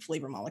and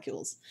flavor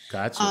molecules.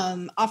 Gotcha.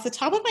 Off the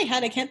top of my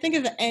head, I can't think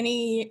of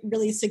any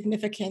really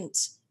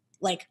significant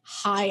like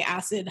high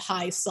acid,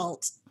 high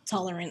salt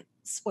tolerant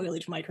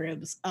spoilage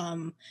microbes.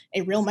 A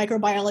real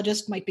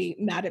microbiologist might be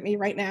mad at me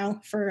right now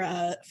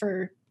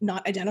for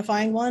not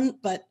identifying one,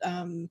 but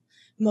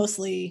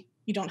mostly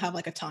you don't have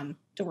like a ton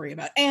to worry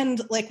about. And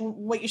like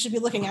what you should be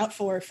looking out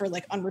for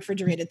like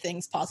unrefrigerated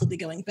things possibly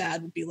going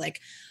bad would be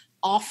like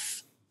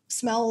off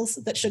smells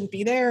that shouldn't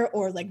be there,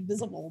 or like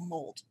visible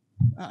mold.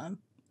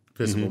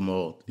 Visible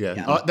mold,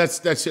 yeah. Oh,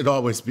 that should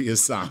always be a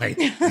sign.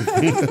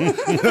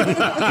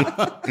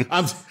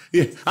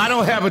 I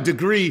don't have a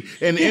degree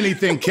in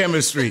anything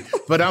chemistry,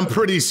 but I'm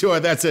pretty sure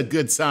that's a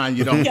good sign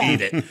you don't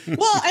eat it.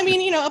 Well, I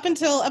mean, up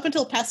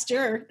until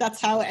Pasteur, that's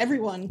how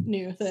everyone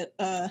knew that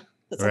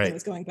something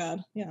was going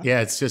bad. Yeah. Yeah,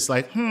 it's just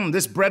like,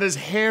 this bread is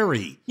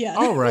hairy. Yeah.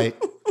 All right,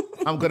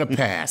 I'm gonna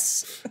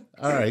pass.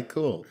 All right,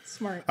 cool.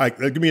 Smart. All right,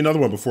 give me another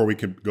one before we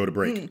can go to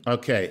break.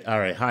 Okay, all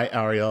right. Hi,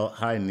 Arielle.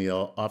 Hi,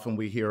 Neil. Often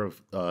we hear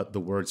of the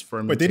words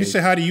fermentation. Wait, they didn't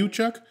say hi to you,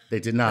 Chuck? They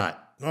did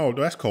not. Oh,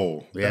 that's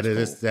cold. Yeah,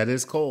 that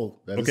is cold.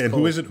 Okay, and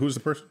who is it? Who's the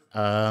person?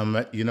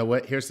 You know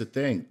what? Here's the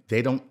thing.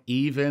 They don't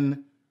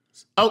even.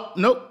 Oh,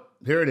 nope.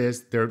 Here it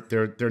is.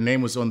 Their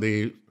name was on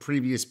the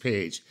previous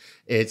page.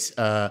 It's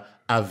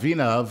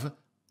Avinav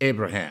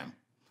Abraham.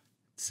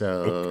 So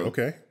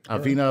okay,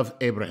 Avinav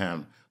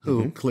Abraham,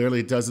 who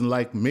clearly doesn't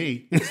like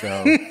me.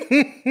 So,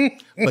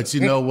 but you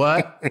know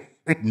what?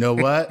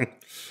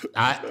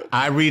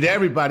 I read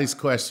everybody's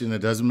question. It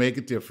doesn't make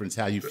a difference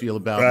how you feel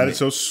about that me. is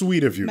so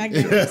sweet of you. Right.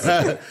 What's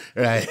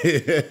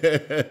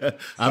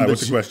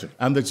the question?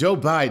 I'm the Joe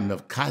Biden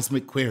of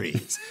cosmic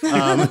queries.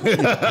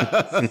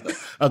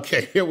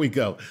 Okay, here we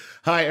go.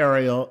 Hi,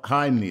 Arielle.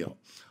 Hi, Neil.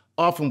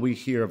 Often we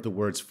hear of the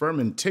words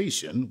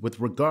fermentation with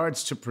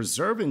regards to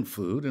preserving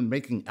food and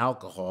making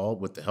alcohol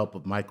with the help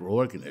of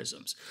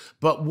microorganisms.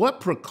 But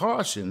what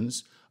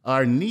precautions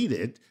are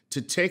needed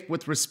to take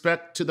with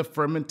respect to the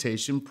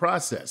fermentation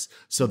process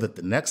so that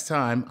the next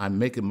time I'm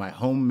making my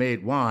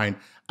homemade wine,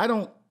 I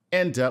don't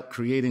end up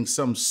creating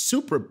some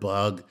super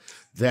bug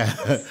that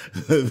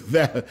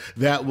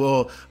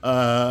will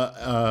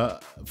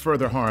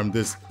further harm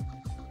this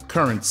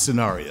current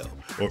scenario?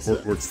 Or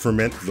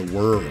ferment the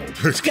world.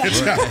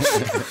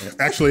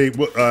 Actually,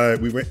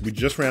 we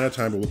just ran out of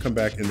time, but we'll come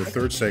back in the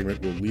third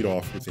segment. We'll lead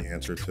off with the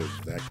answer to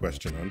that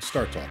question on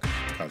StarTalk,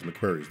 Cosmic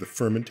Queries, the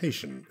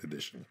fermentation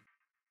edition.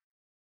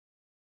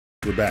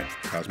 We're back.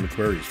 Cosmic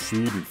Queries,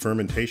 food and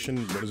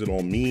fermentation. What does it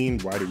all mean?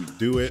 Why do we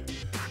do it?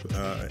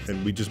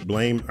 And we just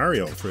blame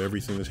Arielle for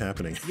everything that's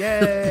happening.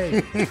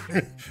 Yay!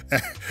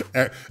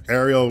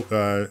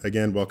 Arielle,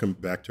 again, welcome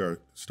back to our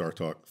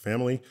StarTalk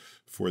family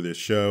for this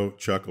show.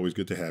 Chuck, always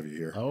good to have you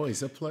here.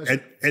 Always a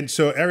pleasure. And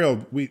so,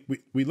 Arielle,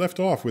 we left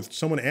off with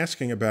someone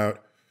asking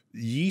about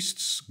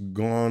yeasts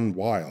gone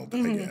wild,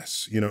 I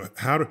guess.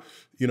 How to,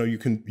 you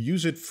can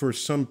use it for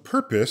some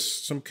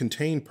purpose, some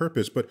contained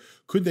purpose, but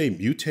could they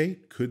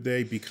mutate? Could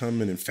they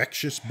become an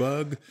infectious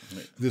bug?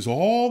 There's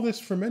all this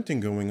fermenting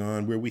going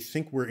on where we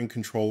think we're in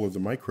control of the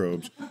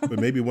microbes, but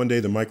maybe one day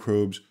the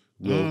microbes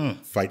will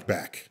fight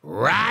back.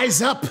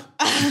 Rise up.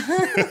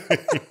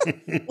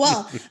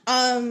 Well,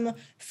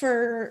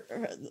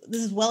 this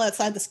is well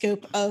outside the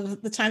scope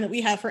of the time that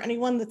we have. For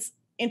anyone that's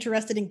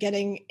interested in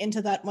getting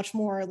into that much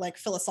more like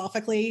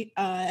philosophically,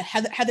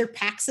 Heather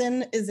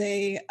Paxson is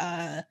a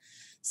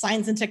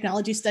science and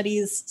technology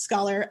studies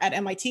scholar at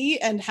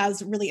MIT and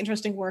has really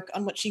interesting work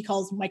on what she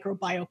calls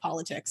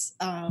microbiopolitics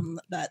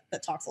that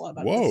talks a lot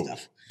about this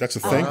stuff. That's a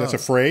thing? That's a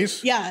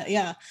phrase?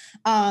 Yeah.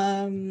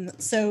 But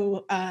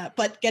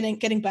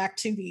getting back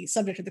to the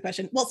subject of the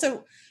question. Well,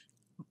 so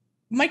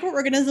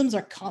microorganisms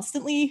are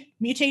constantly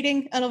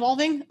mutating and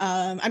evolving.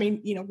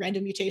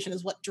 Random mutation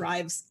is what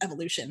drives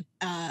evolution.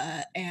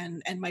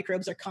 And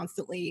microbes are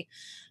constantly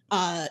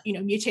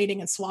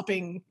mutating and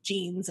swapping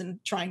genes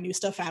and trying new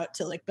stuff out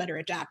to like better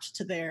adapt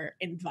to their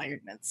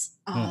environments.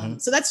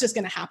 So that's just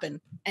going to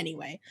happen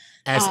anyway.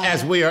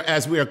 As we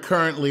are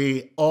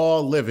currently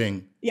all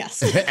living.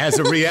 Yes. As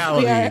a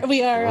reality.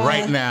 we are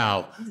right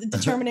now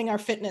determining our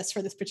fitness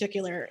for this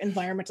particular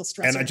environmental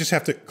stressor. And I just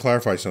have to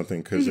clarify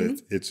something because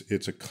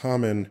it's a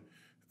common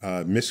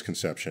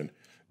misconception.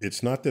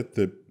 It's not that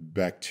the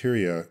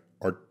bacteria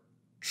are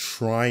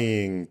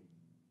trying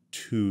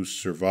to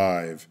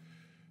survive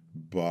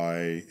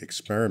by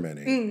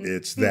experimenting.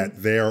 It's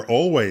that they are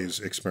always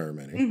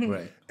experimenting.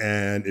 Right.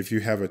 And if you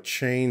have a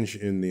change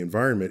in the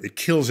environment, it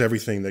kills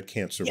everything that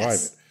can't survive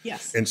it.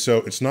 Yes. And so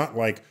it's not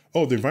like,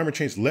 oh, the environment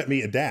changed, let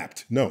me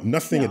adapt. No,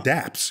 nothing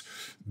adapts.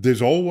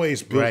 There's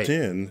always built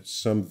in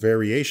some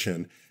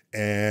variation,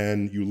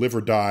 and you live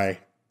or die,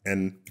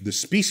 and the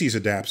species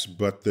adapts,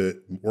 but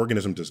the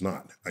organism does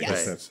not. I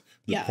guess that's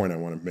the point I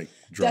want to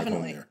drive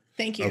home there.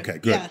 Thank you. Okay,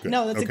 good. Yeah, good.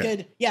 no, that's a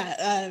good.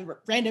 Yeah,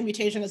 random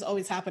mutation is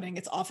always happening.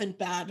 It's often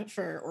bad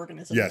for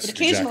organisms, but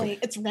occasionally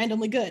it's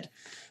randomly good.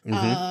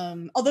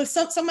 Although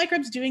some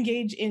microbes do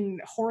engage in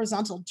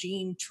horizontal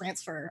gene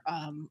transfer.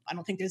 I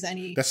don't think there's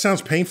any. That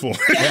sounds painful.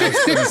 I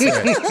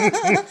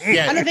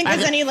don't think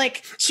there's any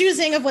like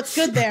choosing of what's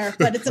good there,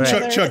 but it's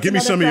another. Chuck, give me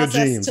some of your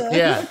genes.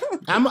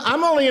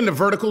 I'm only into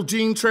vertical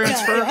gene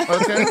transfer.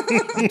 Okay,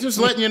 I'm just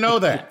letting you know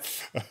that.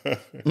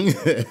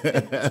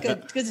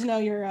 It's good to know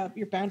your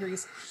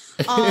boundaries.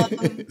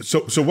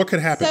 So what could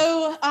happen?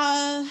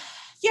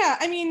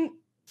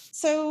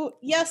 So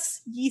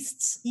yes,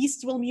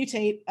 yeast will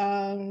mutate,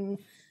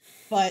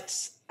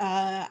 but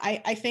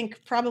I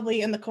think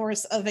probably in the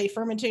course of a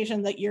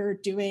fermentation that you're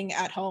doing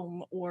at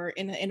home or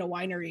in a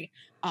winery,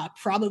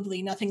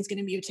 probably nothing's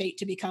going to mutate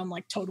to become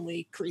like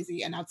totally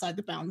crazy and outside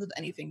the bounds of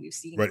anything we've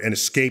seen. Right, and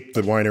escape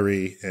the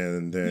winery,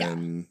 and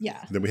then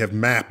then we have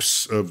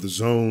maps of the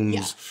zones.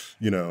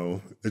 Yeah. You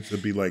know,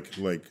 it'd be like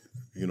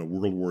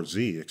World War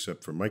Z,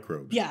 except for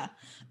microbes. Yeah.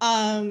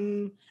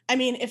 I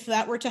mean, if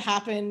that were to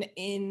happen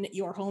in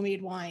your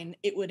homemade wine,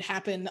 it would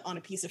happen on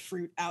a piece of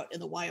fruit out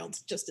in the wild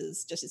just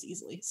as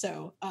easily.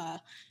 So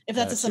if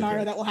that's a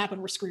scenario that will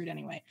happen, we're screwed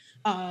anyway.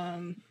 I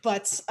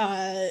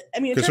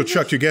mean, so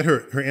Chuck, you get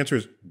her answer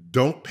is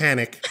don't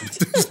panic.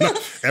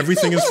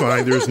 Everything is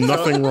fine. There's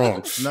nothing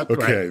wrong.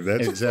 Okay,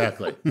 that's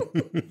exactly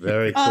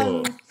very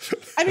cool.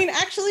 I mean,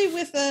 actually,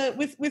 with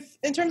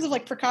in terms of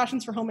like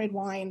precautions for homemade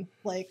wine,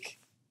 like,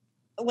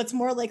 what's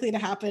more likely to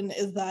happen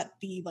is that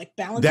the like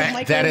balance of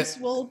microbes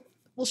will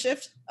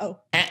shift. Oh,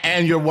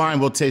 and your wine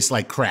will taste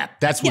like crap.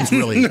 That's what's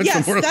really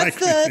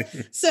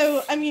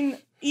So I mean,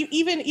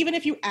 even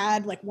if you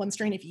add like one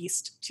strain of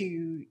yeast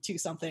to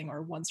something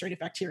or one strain of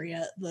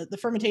bacteria, the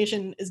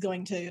fermentation is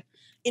going to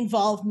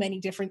involve many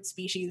different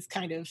species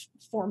kind of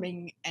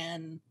forming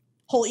an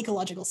whole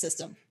ecological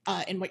system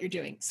in what you're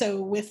doing.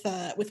 So with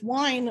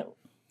wine,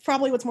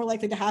 probably what's more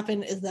likely to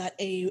happen is that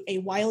a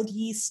wild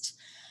yeast,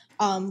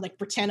 like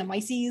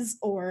Brettanomyces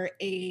or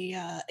a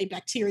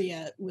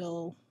bacteria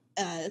will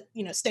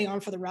stay on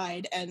for the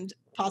ride and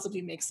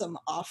possibly make some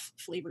off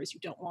flavors you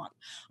don't want.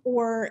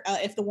 Or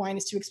if the wine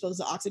is too exposed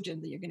to oxygen,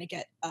 then you're going to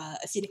get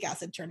acetic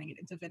acid turning it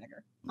into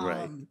vinegar.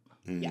 Right.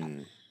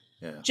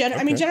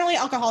 I mean, generally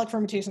alcoholic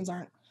fermentations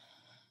aren't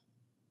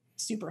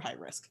super high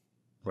risk.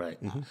 Right.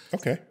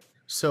 Okay.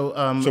 So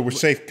we're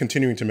safe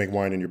continuing to make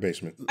wine in your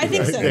basement. I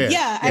think so.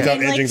 Yeah. I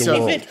mean, like,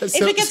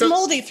 if it gets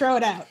moldy, throw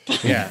it out.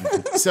 Yeah.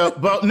 So,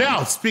 but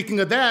now speaking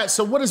of that,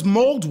 so what is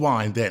mulled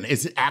wine then?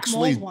 Is it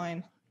actually mold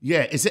wine?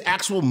 Yeah. Is it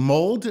actual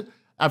mold?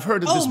 I've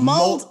heard of this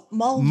mold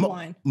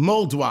wine.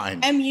 Mold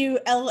wine.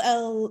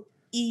 MULLED.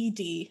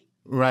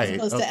 Right.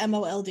 As opposed to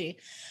MOLD.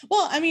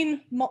 Well, I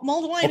mean,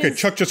 mold wine. Okay,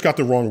 Chuck just got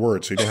the wrong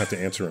word, so you don't have to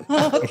answer him.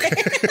 Okay.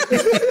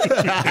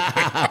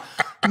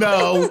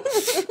 No.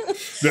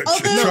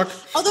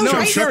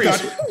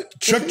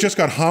 Chuck just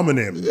got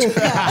homonymed.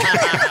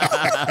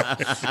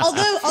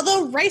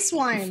 Although rice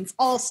wines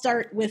all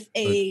start with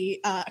a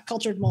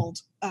cultured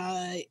mold,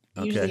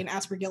 usually an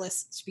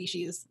Aspergillus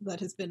species that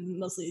has been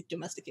mostly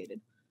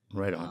domesticated.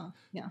 Right on.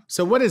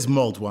 So what is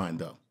mulled wine,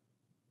 though?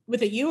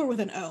 With a U or with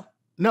an O?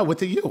 No, with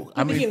the U.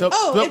 I mean,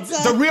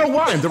 the real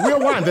wine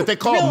that they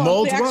call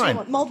mulled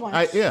wine. Mulled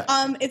wine.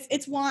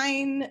 It's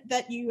wine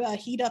that you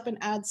heat up and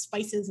add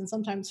spices and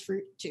sometimes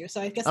fruit too. So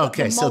I guess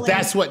so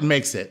that's what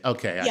makes it.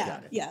 Okay, I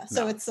got it. Yeah.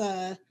 So it's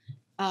the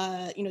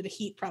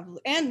heat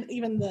probably, and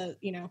even the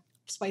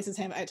spices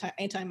have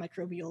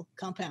antimicrobial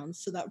compounds,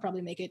 so that would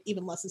probably make it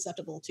even less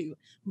susceptible to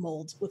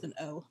mold with an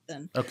O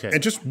than. Okay.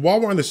 And just while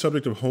we're on the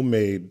subject of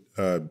homemade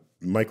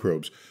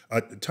microbes,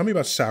 tell me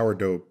about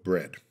sourdough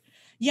bread.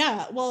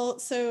 Yeah, well,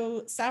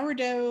 so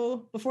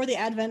sourdough, before the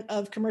advent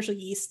of commercial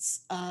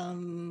yeasts,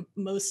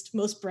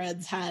 most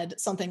breads had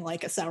something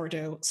like a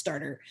sourdough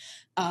starter.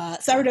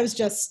 Sourdough is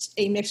just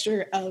a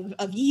mixture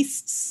of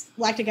yeasts,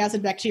 lactic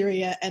acid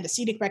bacteria, and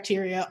acetic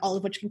bacteria, all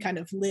of which can kind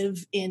of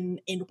live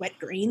in wet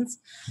grains.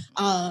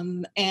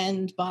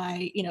 And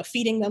by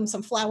feeding them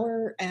some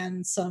flour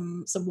and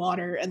some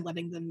water and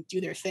letting them do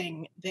their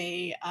thing,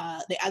 they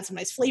add some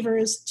nice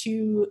flavors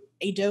to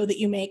a dough that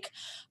you make.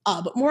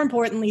 But more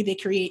importantly, they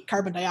create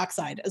carbon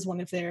dioxide as one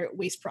of their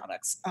waste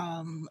products.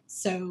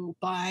 So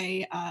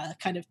by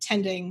kind of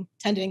tending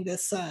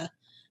this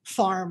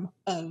farm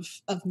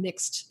of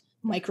mixed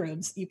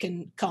microbes, you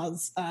can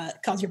cause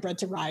your bread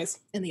to rise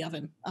in the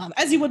oven,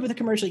 as you would with a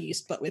commercial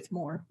yeast, but with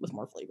more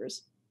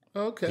flavors.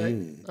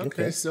 Okay.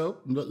 So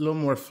a little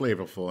more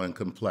flavorful and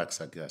complex,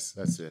 I guess.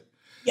 That's it.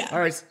 Yeah. All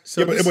right.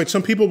 So but wait,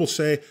 some people will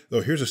say,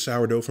 "Oh, here's a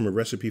sourdough from a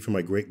recipe from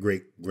my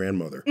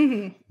great-great-grandmother."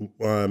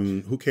 Mm-hmm.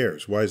 Who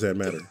cares? Why does that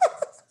matter?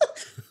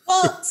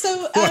 Well,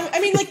 so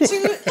I mean, like,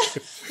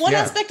 one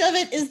aspect of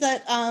it is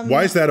that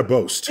why is that a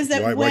boast? Is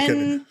that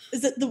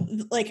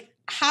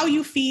how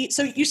you feed?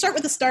 So you start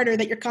with a starter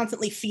that you're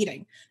constantly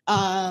feeding.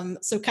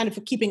 So kind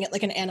of keeping it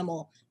like an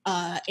animal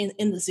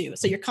in the zoo.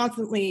 So you're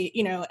constantly,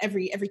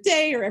 every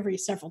day or every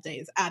several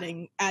days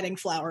adding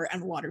flour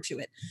and water to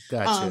it.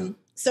 Gotcha.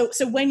 So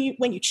when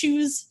you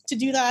choose to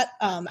do that,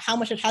 how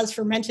much it has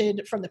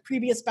fermented from the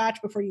previous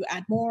batch before you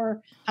add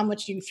more, how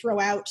much you throw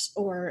out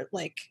or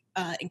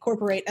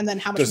incorporate, and then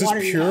how much water you add.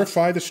 Does this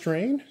purify the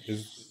strain?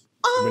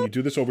 When you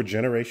do this over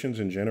generations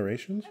and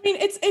generations? I mean,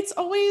 it's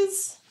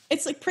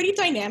like pretty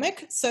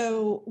dynamic.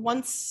 So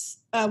once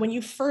when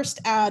you first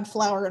add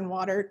flour and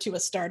water to a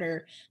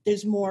starter,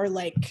 there's more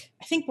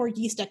more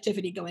yeast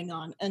activity going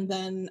on, and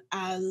then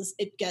as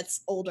it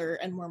gets older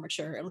and more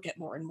mature, it'll get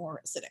more and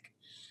more acidic.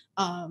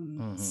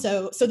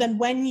 So then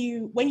when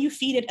you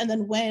feed it, and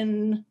then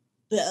when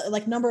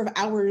the number of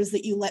hours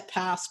that you let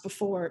pass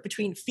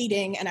between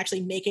feeding and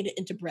actually making it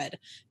into bread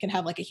can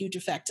have a huge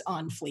effect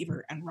on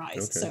flavor and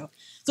rise. Okay.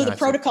 So the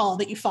protocol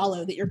that you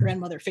follow that your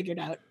grandmother figured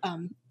out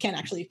can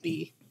actually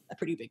be a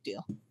pretty big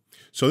deal.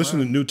 So this is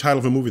the new title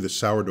of a movie, The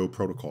Sourdough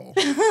Protocol.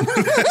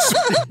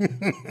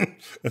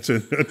 That's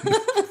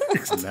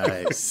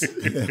nice.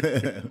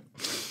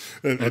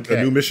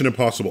 A new Mission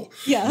Impossible.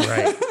 Yeah.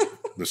 Right.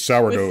 The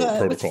Sourdough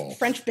Protocol. With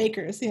French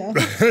bakers, yeah.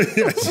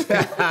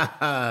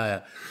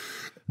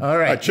 All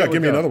right. Chuck,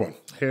 give me another one.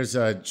 Here's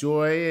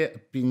Joy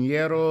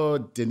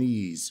Pinheiro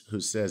Denise,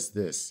 who says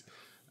this.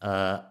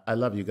 I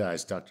love you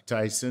guys, Dr.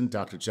 Tyson,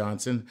 Dr.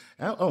 Johnson,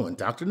 and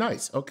Dr.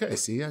 Nice. Okay,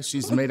 see,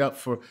 she made up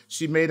for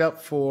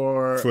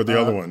the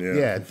other one. Yeah.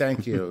 Yeah,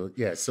 thank you.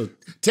 Yeah, so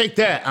take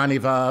that,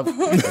 Anivav.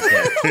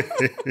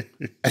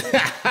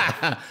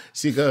 Okay.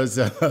 She goes,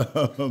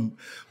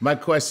 my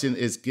question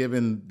is,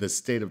 given the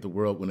state of the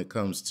world when it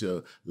comes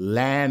to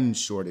land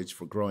shortage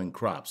for growing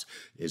crops,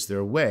 is there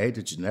a way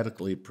to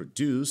genetically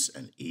produce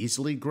an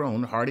easily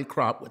grown hardy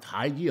crop with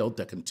high yield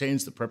that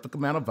contains the perfect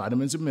amount of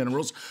vitamins and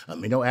minerals,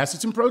 amino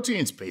acids, and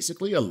proteins,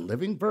 basically a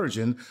living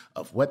version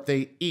of what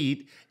they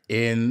eat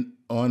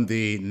on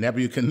the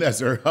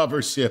Nebuchadnezzar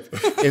hover ship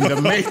in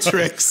the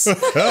Matrix?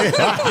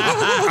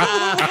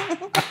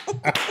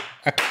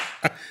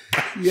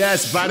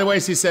 Yes, by the way,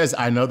 she says,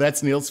 I know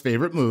that's Neil's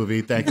favorite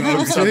movie. Thank you.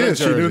 It is.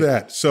 She knew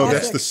that. So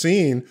that's the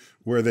scene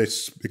where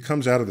it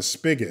comes out of the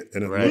spigot,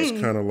 and it looks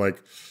kind of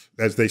like,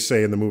 as they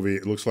say in the movie,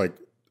 it looks like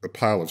a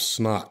pile of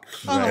snot,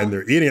 and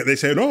they're eating it. They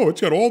say, "No,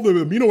 it's got all the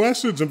amino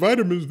acids and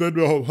vitamins that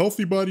a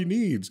healthy body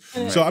needs."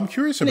 So I'm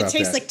curious about that. It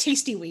tastes like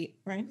tasty wheat,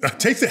 right?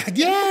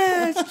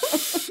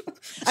 Yes.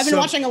 I've been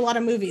watching a lot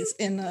of movies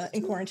in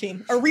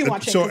quarantine, or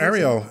rewatching. So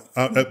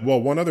Arielle,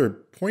 one other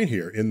point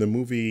here in the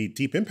movie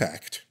Deep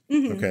Impact.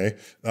 Okay,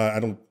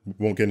 I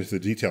won't get into the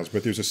details,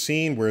 but there's a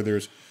scene where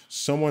there's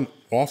someone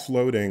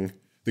offloading.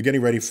 They're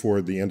getting ready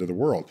for the end of the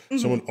world.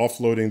 Someone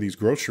offloading these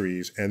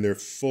groceries, and they're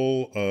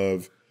full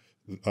of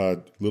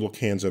little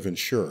cans of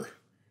Ensure.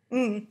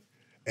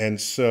 And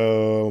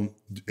so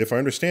if I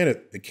understand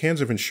it, the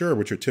cans of Ensure,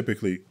 which are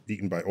typically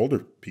eaten by older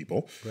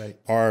people,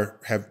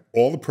 have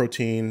all the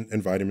protein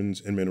and vitamins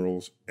and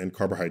minerals and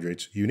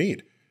carbohydrates you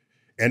need.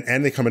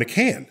 And they come in a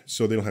can,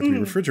 so they don't have to be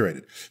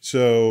refrigerated.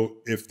 So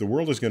if the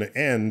world is going to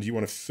end, you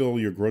want to fill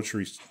your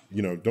groceries,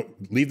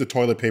 don't leave the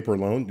toilet paper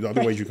alone. The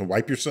other ways you can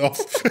wipe yourself.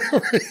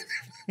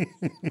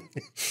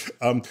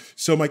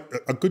 So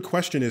a good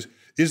question is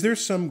there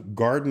some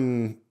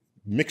garden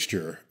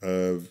mixture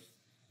of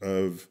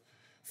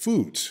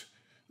foods?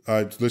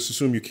 Let's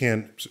assume you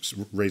can't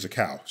raise a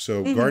cow.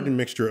 So garden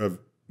mixture of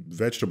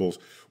vegetables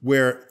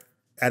where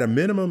at a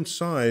minimum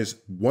size,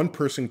 one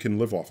person can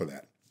live off of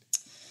that.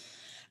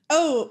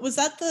 Oh, was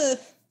that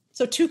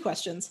so two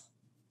questions.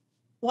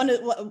 One is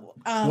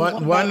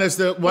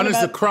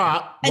the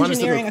crop.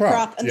 Engineering a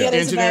crop, and the other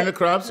is engineering the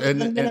crops and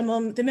the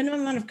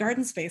minimum amount of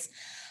garden space.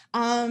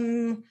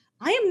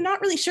 I am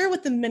not really sure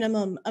what the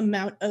minimum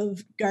amount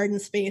of garden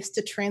space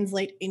to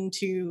translate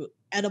into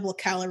edible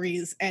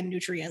calories and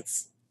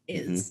nutrients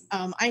is.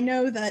 I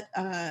know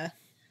that,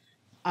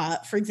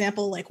 for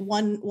example, like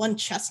one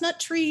chestnut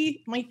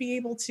tree might be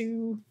able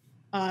to,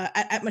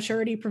 at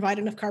maturity, provide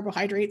enough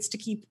carbohydrates to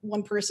keep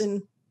one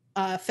person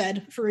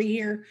fed for a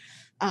year.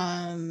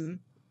 I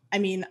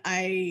mean,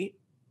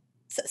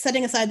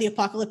 setting aside the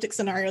apocalyptic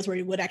scenarios where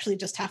you would actually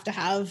just have to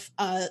have,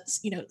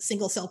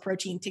 single cell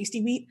protein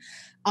tasty wheat.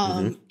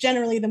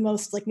 Generally, the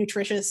most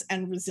nutritious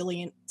and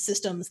resilient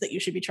systems that you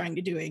should be trying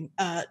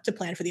to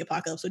plan for the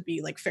apocalypse would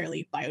be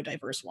fairly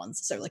biodiverse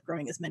ones. So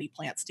growing as many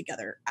plants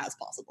together as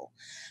possible.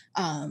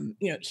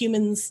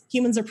 Humans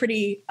are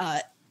pretty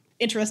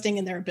interesting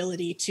in their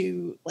ability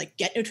to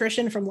get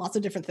nutrition from lots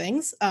of different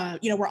things.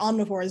 We're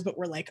omnivores, but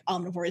we're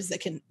omnivores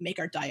that can make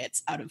our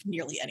diets out of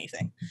nearly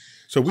anything.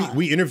 So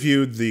we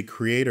interviewed the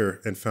creator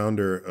and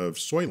founder of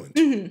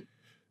Soylent,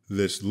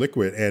 this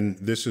liquid, and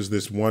this is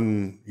this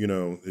one,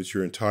 it's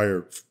your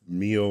entire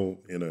meal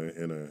in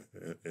a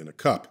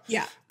cup.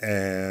 Yeah.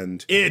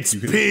 And it's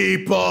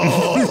people.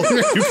 You can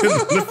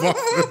live off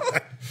of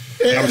that.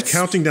 I was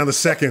counting down the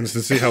seconds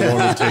to see how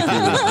long it would take you.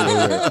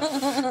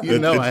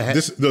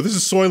 This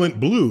is Soylent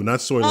Blue, not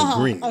Soylent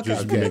Green. Okay.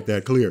 Just to make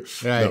that clear.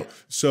 Right. No.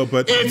 So,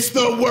 but it's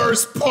the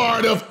worst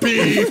part of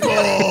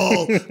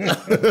people.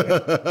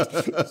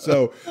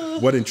 So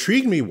what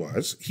intrigued me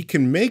was he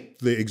can make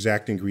the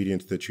exact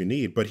ingredients that you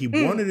need, but he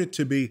wanted it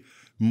to be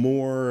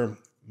more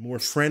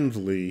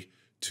friendly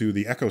to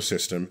the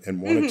ecosystem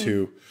and wanted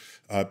to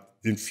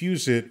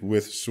infuse it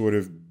with sort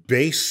of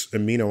base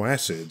amino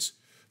acids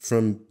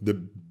from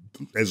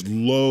as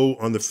low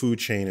on the food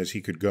chain as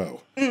he could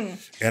go.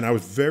 And I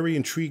was very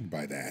intrigued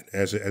by that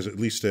as at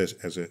least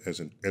as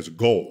a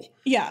goal.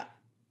 Yeah.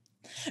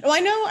 Well,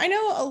 I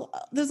know.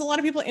 There's a lot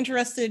of people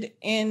interested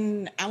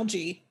in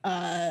algae.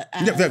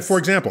 For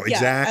example,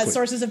 exactly, as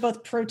sources of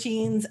both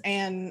proteins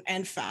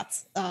and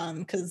fats.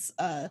 Because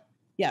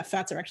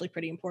fats are actually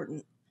pretty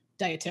important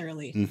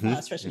dietarily,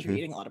 especially if you're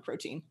eating a lot of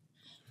protein.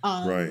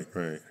 Right.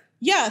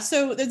 Yeah.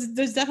 So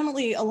there's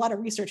definitely a lot of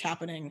research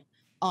happening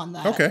on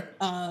that. Okay.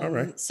 All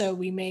right. So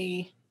we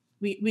may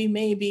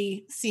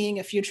be seeing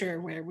a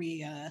future where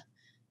we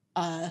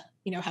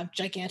have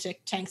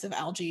gigantic tanks of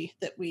algae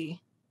that we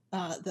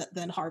that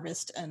then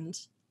harvest and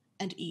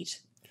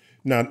eat.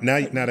 Now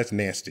that's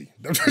nasty.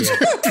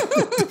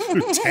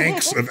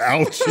 Tanks of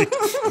algae.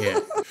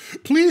 Yeah.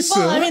 Please,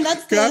 sir. I mean,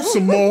 got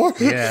some more.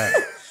 Yeah.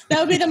 That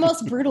would be the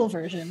most brutal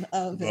version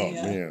of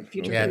a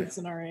future food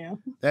scenario.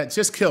 That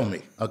just kill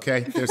me,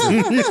 okay?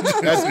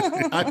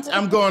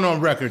 I'm going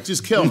on record.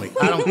 Just kill me.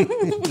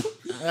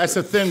 That's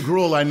a thin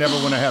gruel I never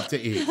want to have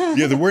to eat.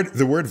 Yeah, the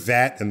word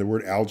vat and the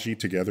word algae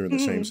together in the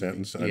same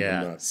sentence.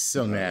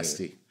 So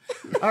nasty.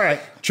 All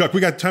right. Chuck, we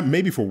got time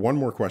maybe for one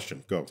more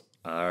question. Go.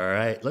 All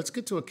right. Let's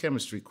get to a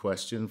chemistry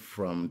question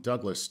from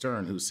Douglas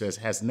Stern, who says,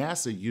 has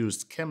NASA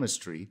used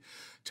chemistry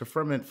to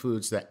ferment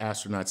foods that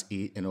astronauts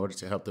eat in order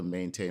to help them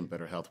maintain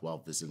better health while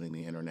visiting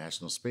the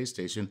International Space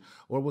Station?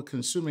 Or would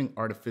consuming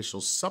artificial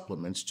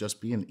supplements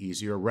just be an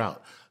easier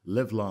route?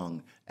 Live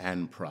long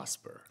and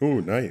prosper.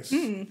 Oh, nice.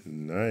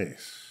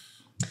 Nice.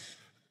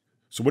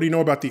 So what do you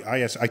know about the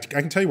IS? I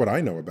can tell you what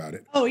I know about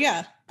it. Oh,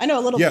 yeah. I know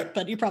a little bit,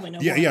 but you probably know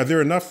more. Yeah, there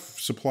are enough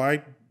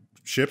supply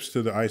ships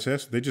to the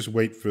ISS. They just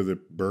wait for the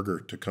burger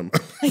to come. By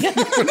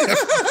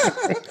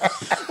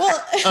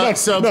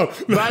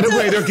the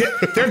way,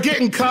 they're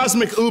getting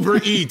cosmic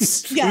Uber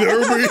Eats. Yeah.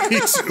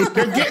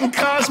 They're getting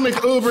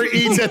cosmic Uber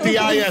Eats at the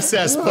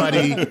ISS,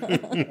 buddy.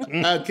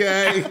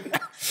 Okay.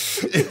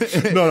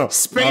 No.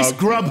 Space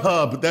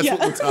Grubhub. That's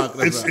what we're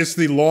talking about. It's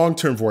the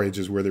long-term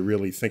voyages where they're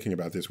really thinking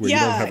about this, where you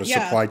don't have a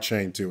supply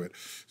chain to it.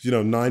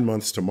 9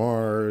 months to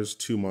Mars,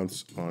 2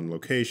 months on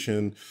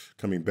location,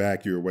 coming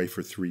back, you're away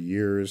for 3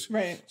 years.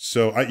 Right.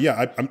 So I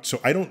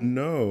don't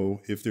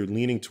know if they're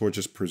leaning towards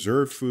just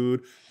preserved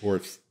food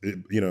or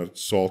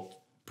salt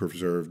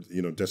preserved,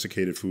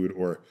 desiccated food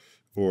or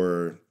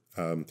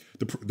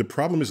the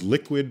problem is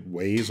liquid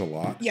weighs a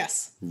lot.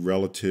 Yes.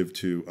 Relative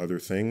to other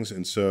things,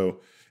 and so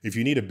if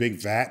you need a big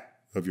vat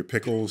of your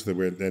pickles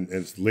and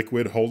it's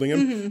liquid holding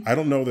them, I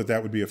don't know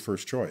that would be a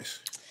first choice.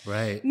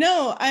 Right.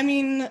 No, I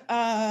mean,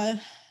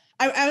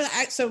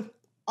 so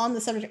on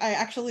the subject, I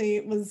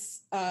actually was,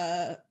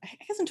 I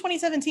guess in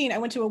 2017, I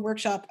went to a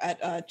workshop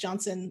at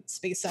Johnson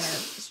Space Center,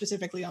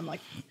 specifically on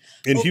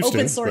in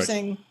Houston, open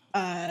sourcing.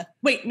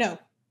 Right.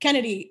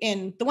 Kennedy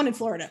the one in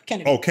Florida,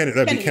 Kennedy. Oh, Kennedy,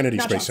 that'd be Kennedy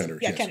Space Johnson. Center.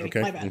 Yeah, yes. Kennedy,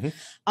 okay. my bad.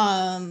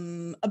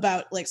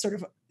 About sort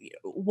of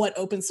what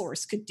open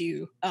source could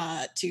do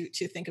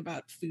to think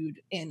about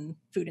food in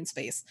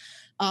space.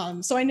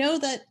 So I know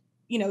that,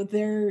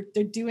 they're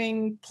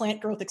doing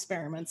plant growth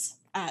experiments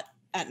at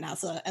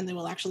NASA, and they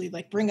will actually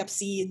bring up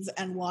seeds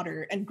and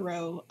water and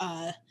grow,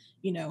 4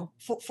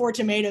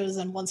 tomatoes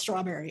and 1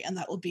 strawberry. And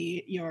that will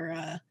be your,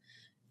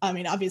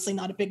 obviously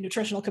not a big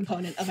nutritional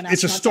component of an astronaut.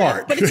 It's a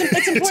start. But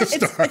it's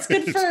important. It's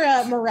good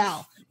for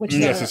morale. Which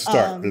it's a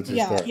start. It's a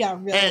start. Yeah,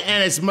 really.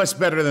 And it's much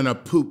better than a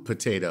poop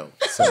potato.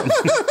 So.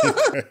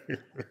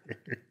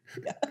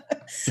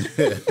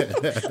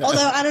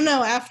 Although I don't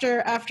know,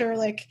 after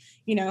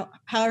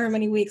however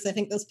many weeks, I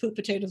think those poop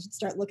potatoes would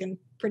start looking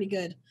pretty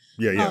good.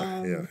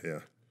 Yeah.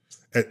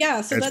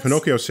 So as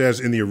Pinocchio says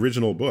in the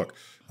original book,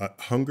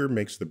 hunger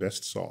makes the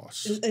best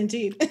sauce.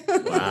 Indeed.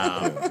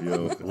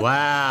 Wow.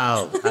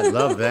 Wow. I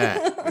love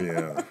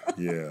that.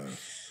 Yeah.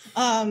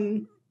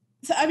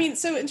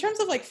 So in terms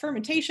of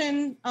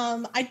fermentation,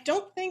 I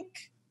don't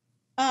think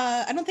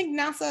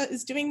NASA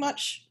is doing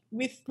much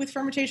with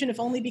fermentation,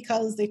 if only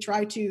because they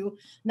try to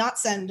not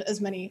send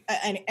as many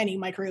any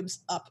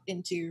microbes up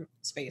into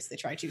space. They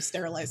try to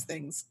sterilize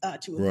things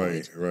to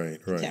avoid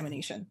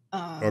contamination.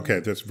 Okay,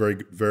 that's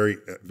very, very,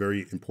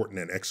 very important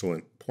and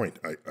excellent point.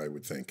 I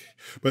would think,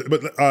 but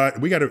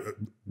we got to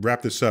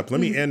wrap this up.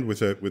 Let me end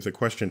with a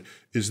question: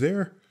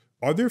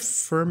 are there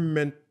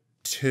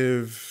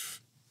fermentive?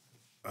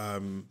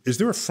 Is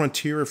there a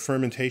frontier of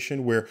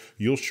fermentation where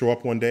you'll show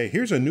up one day,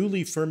 here's a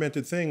newly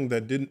fermented thing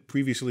that didn't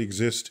previously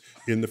exist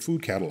in the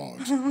food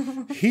catalogs?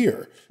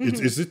 Here,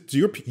 is it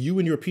you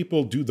and your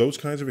people do those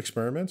kinds of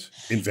experiments,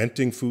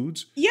 inventing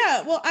foods?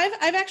 Yeah, well,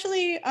 I've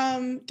actually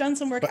done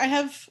some work. I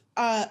have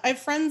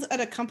friends at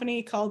a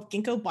company called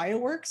Ginkgo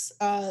Bioworks.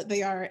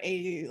 They are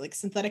a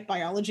synthetic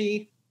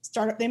biology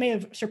startup. They may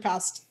have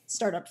surpassed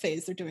startup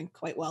phase. They're doing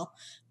quite well.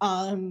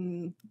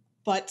 So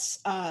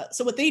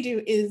what they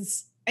do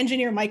is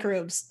engineer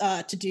microbes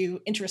to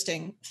do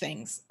interesting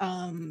things.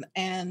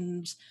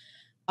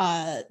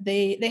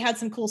 They had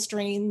some cool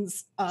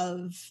strains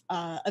of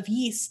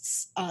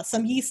yeasts,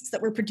 some yeasts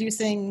that were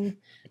producing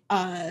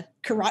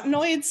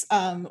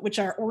carotenoids, which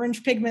are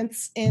orange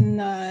pigments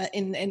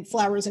in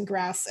flowers and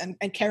grass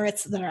and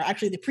carrots that are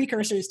actually the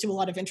precursors to a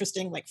lot of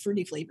interesting like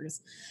fruity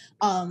flavors.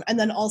 And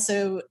then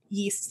also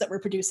yeasts that were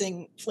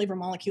producing flavor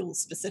molecules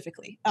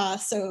specifically.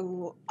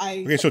 So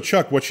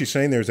Chuck, what she's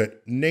saying there is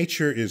that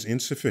nature is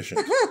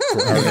insufficient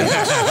for our needs.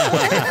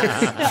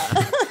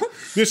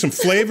 There's some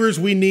flavors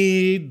we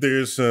need.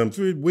 There's some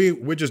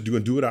we're just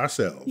do it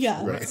ourselves.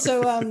 Yeah. Right.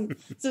 So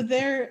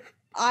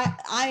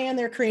I and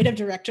their creative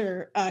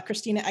director,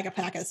 Christina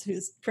Agapakis,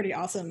 who's pretty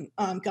awesome,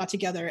 got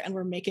together and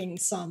we're making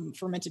some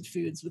fermented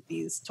foods with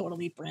these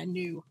totally brand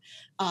new,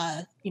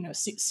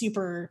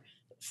 super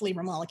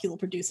flavor molecule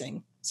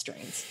producing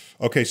strains.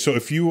 Okay, so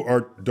if you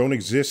don't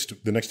exist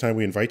the next time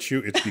we invite you,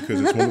 it's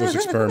because it's one of those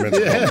experiments,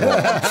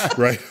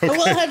 right? Okay.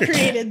 We'll have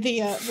created the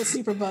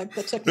superbug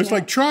that took me It's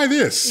like, try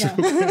this. Yeah.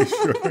 Okay,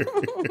 sure.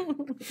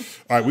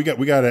 All right, we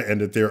got to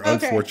end it there,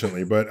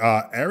 unfortunately. But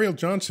Arielle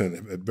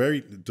Johnson,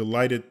 very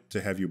delighted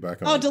to have you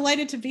back on. Oh,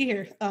 delighted to be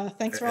here.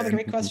 Thanks for all the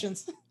great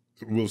questions.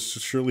 We'll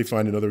surely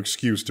find another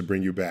excuse to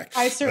bring you back.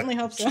 I certainly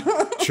hope so.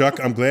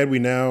 Chuck, I'm glad we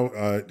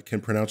now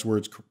can pronounce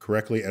words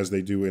correctly as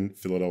they do in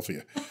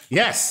Philadelphia.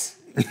 Yes.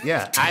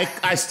 Yeah,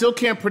 I still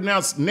can't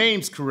pronounce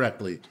names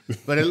correctly,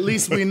 but at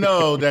least we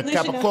know that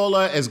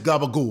capicola is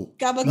gabagool.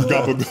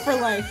 Gabagool for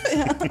life.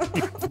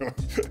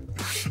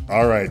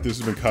 All right, this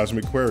has been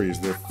Cosmic Queries,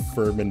 the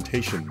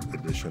Fermentation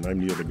edition. I'm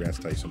Neil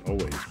deGrasse Tyson,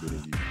 always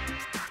winning you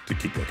to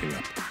keep looking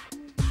up.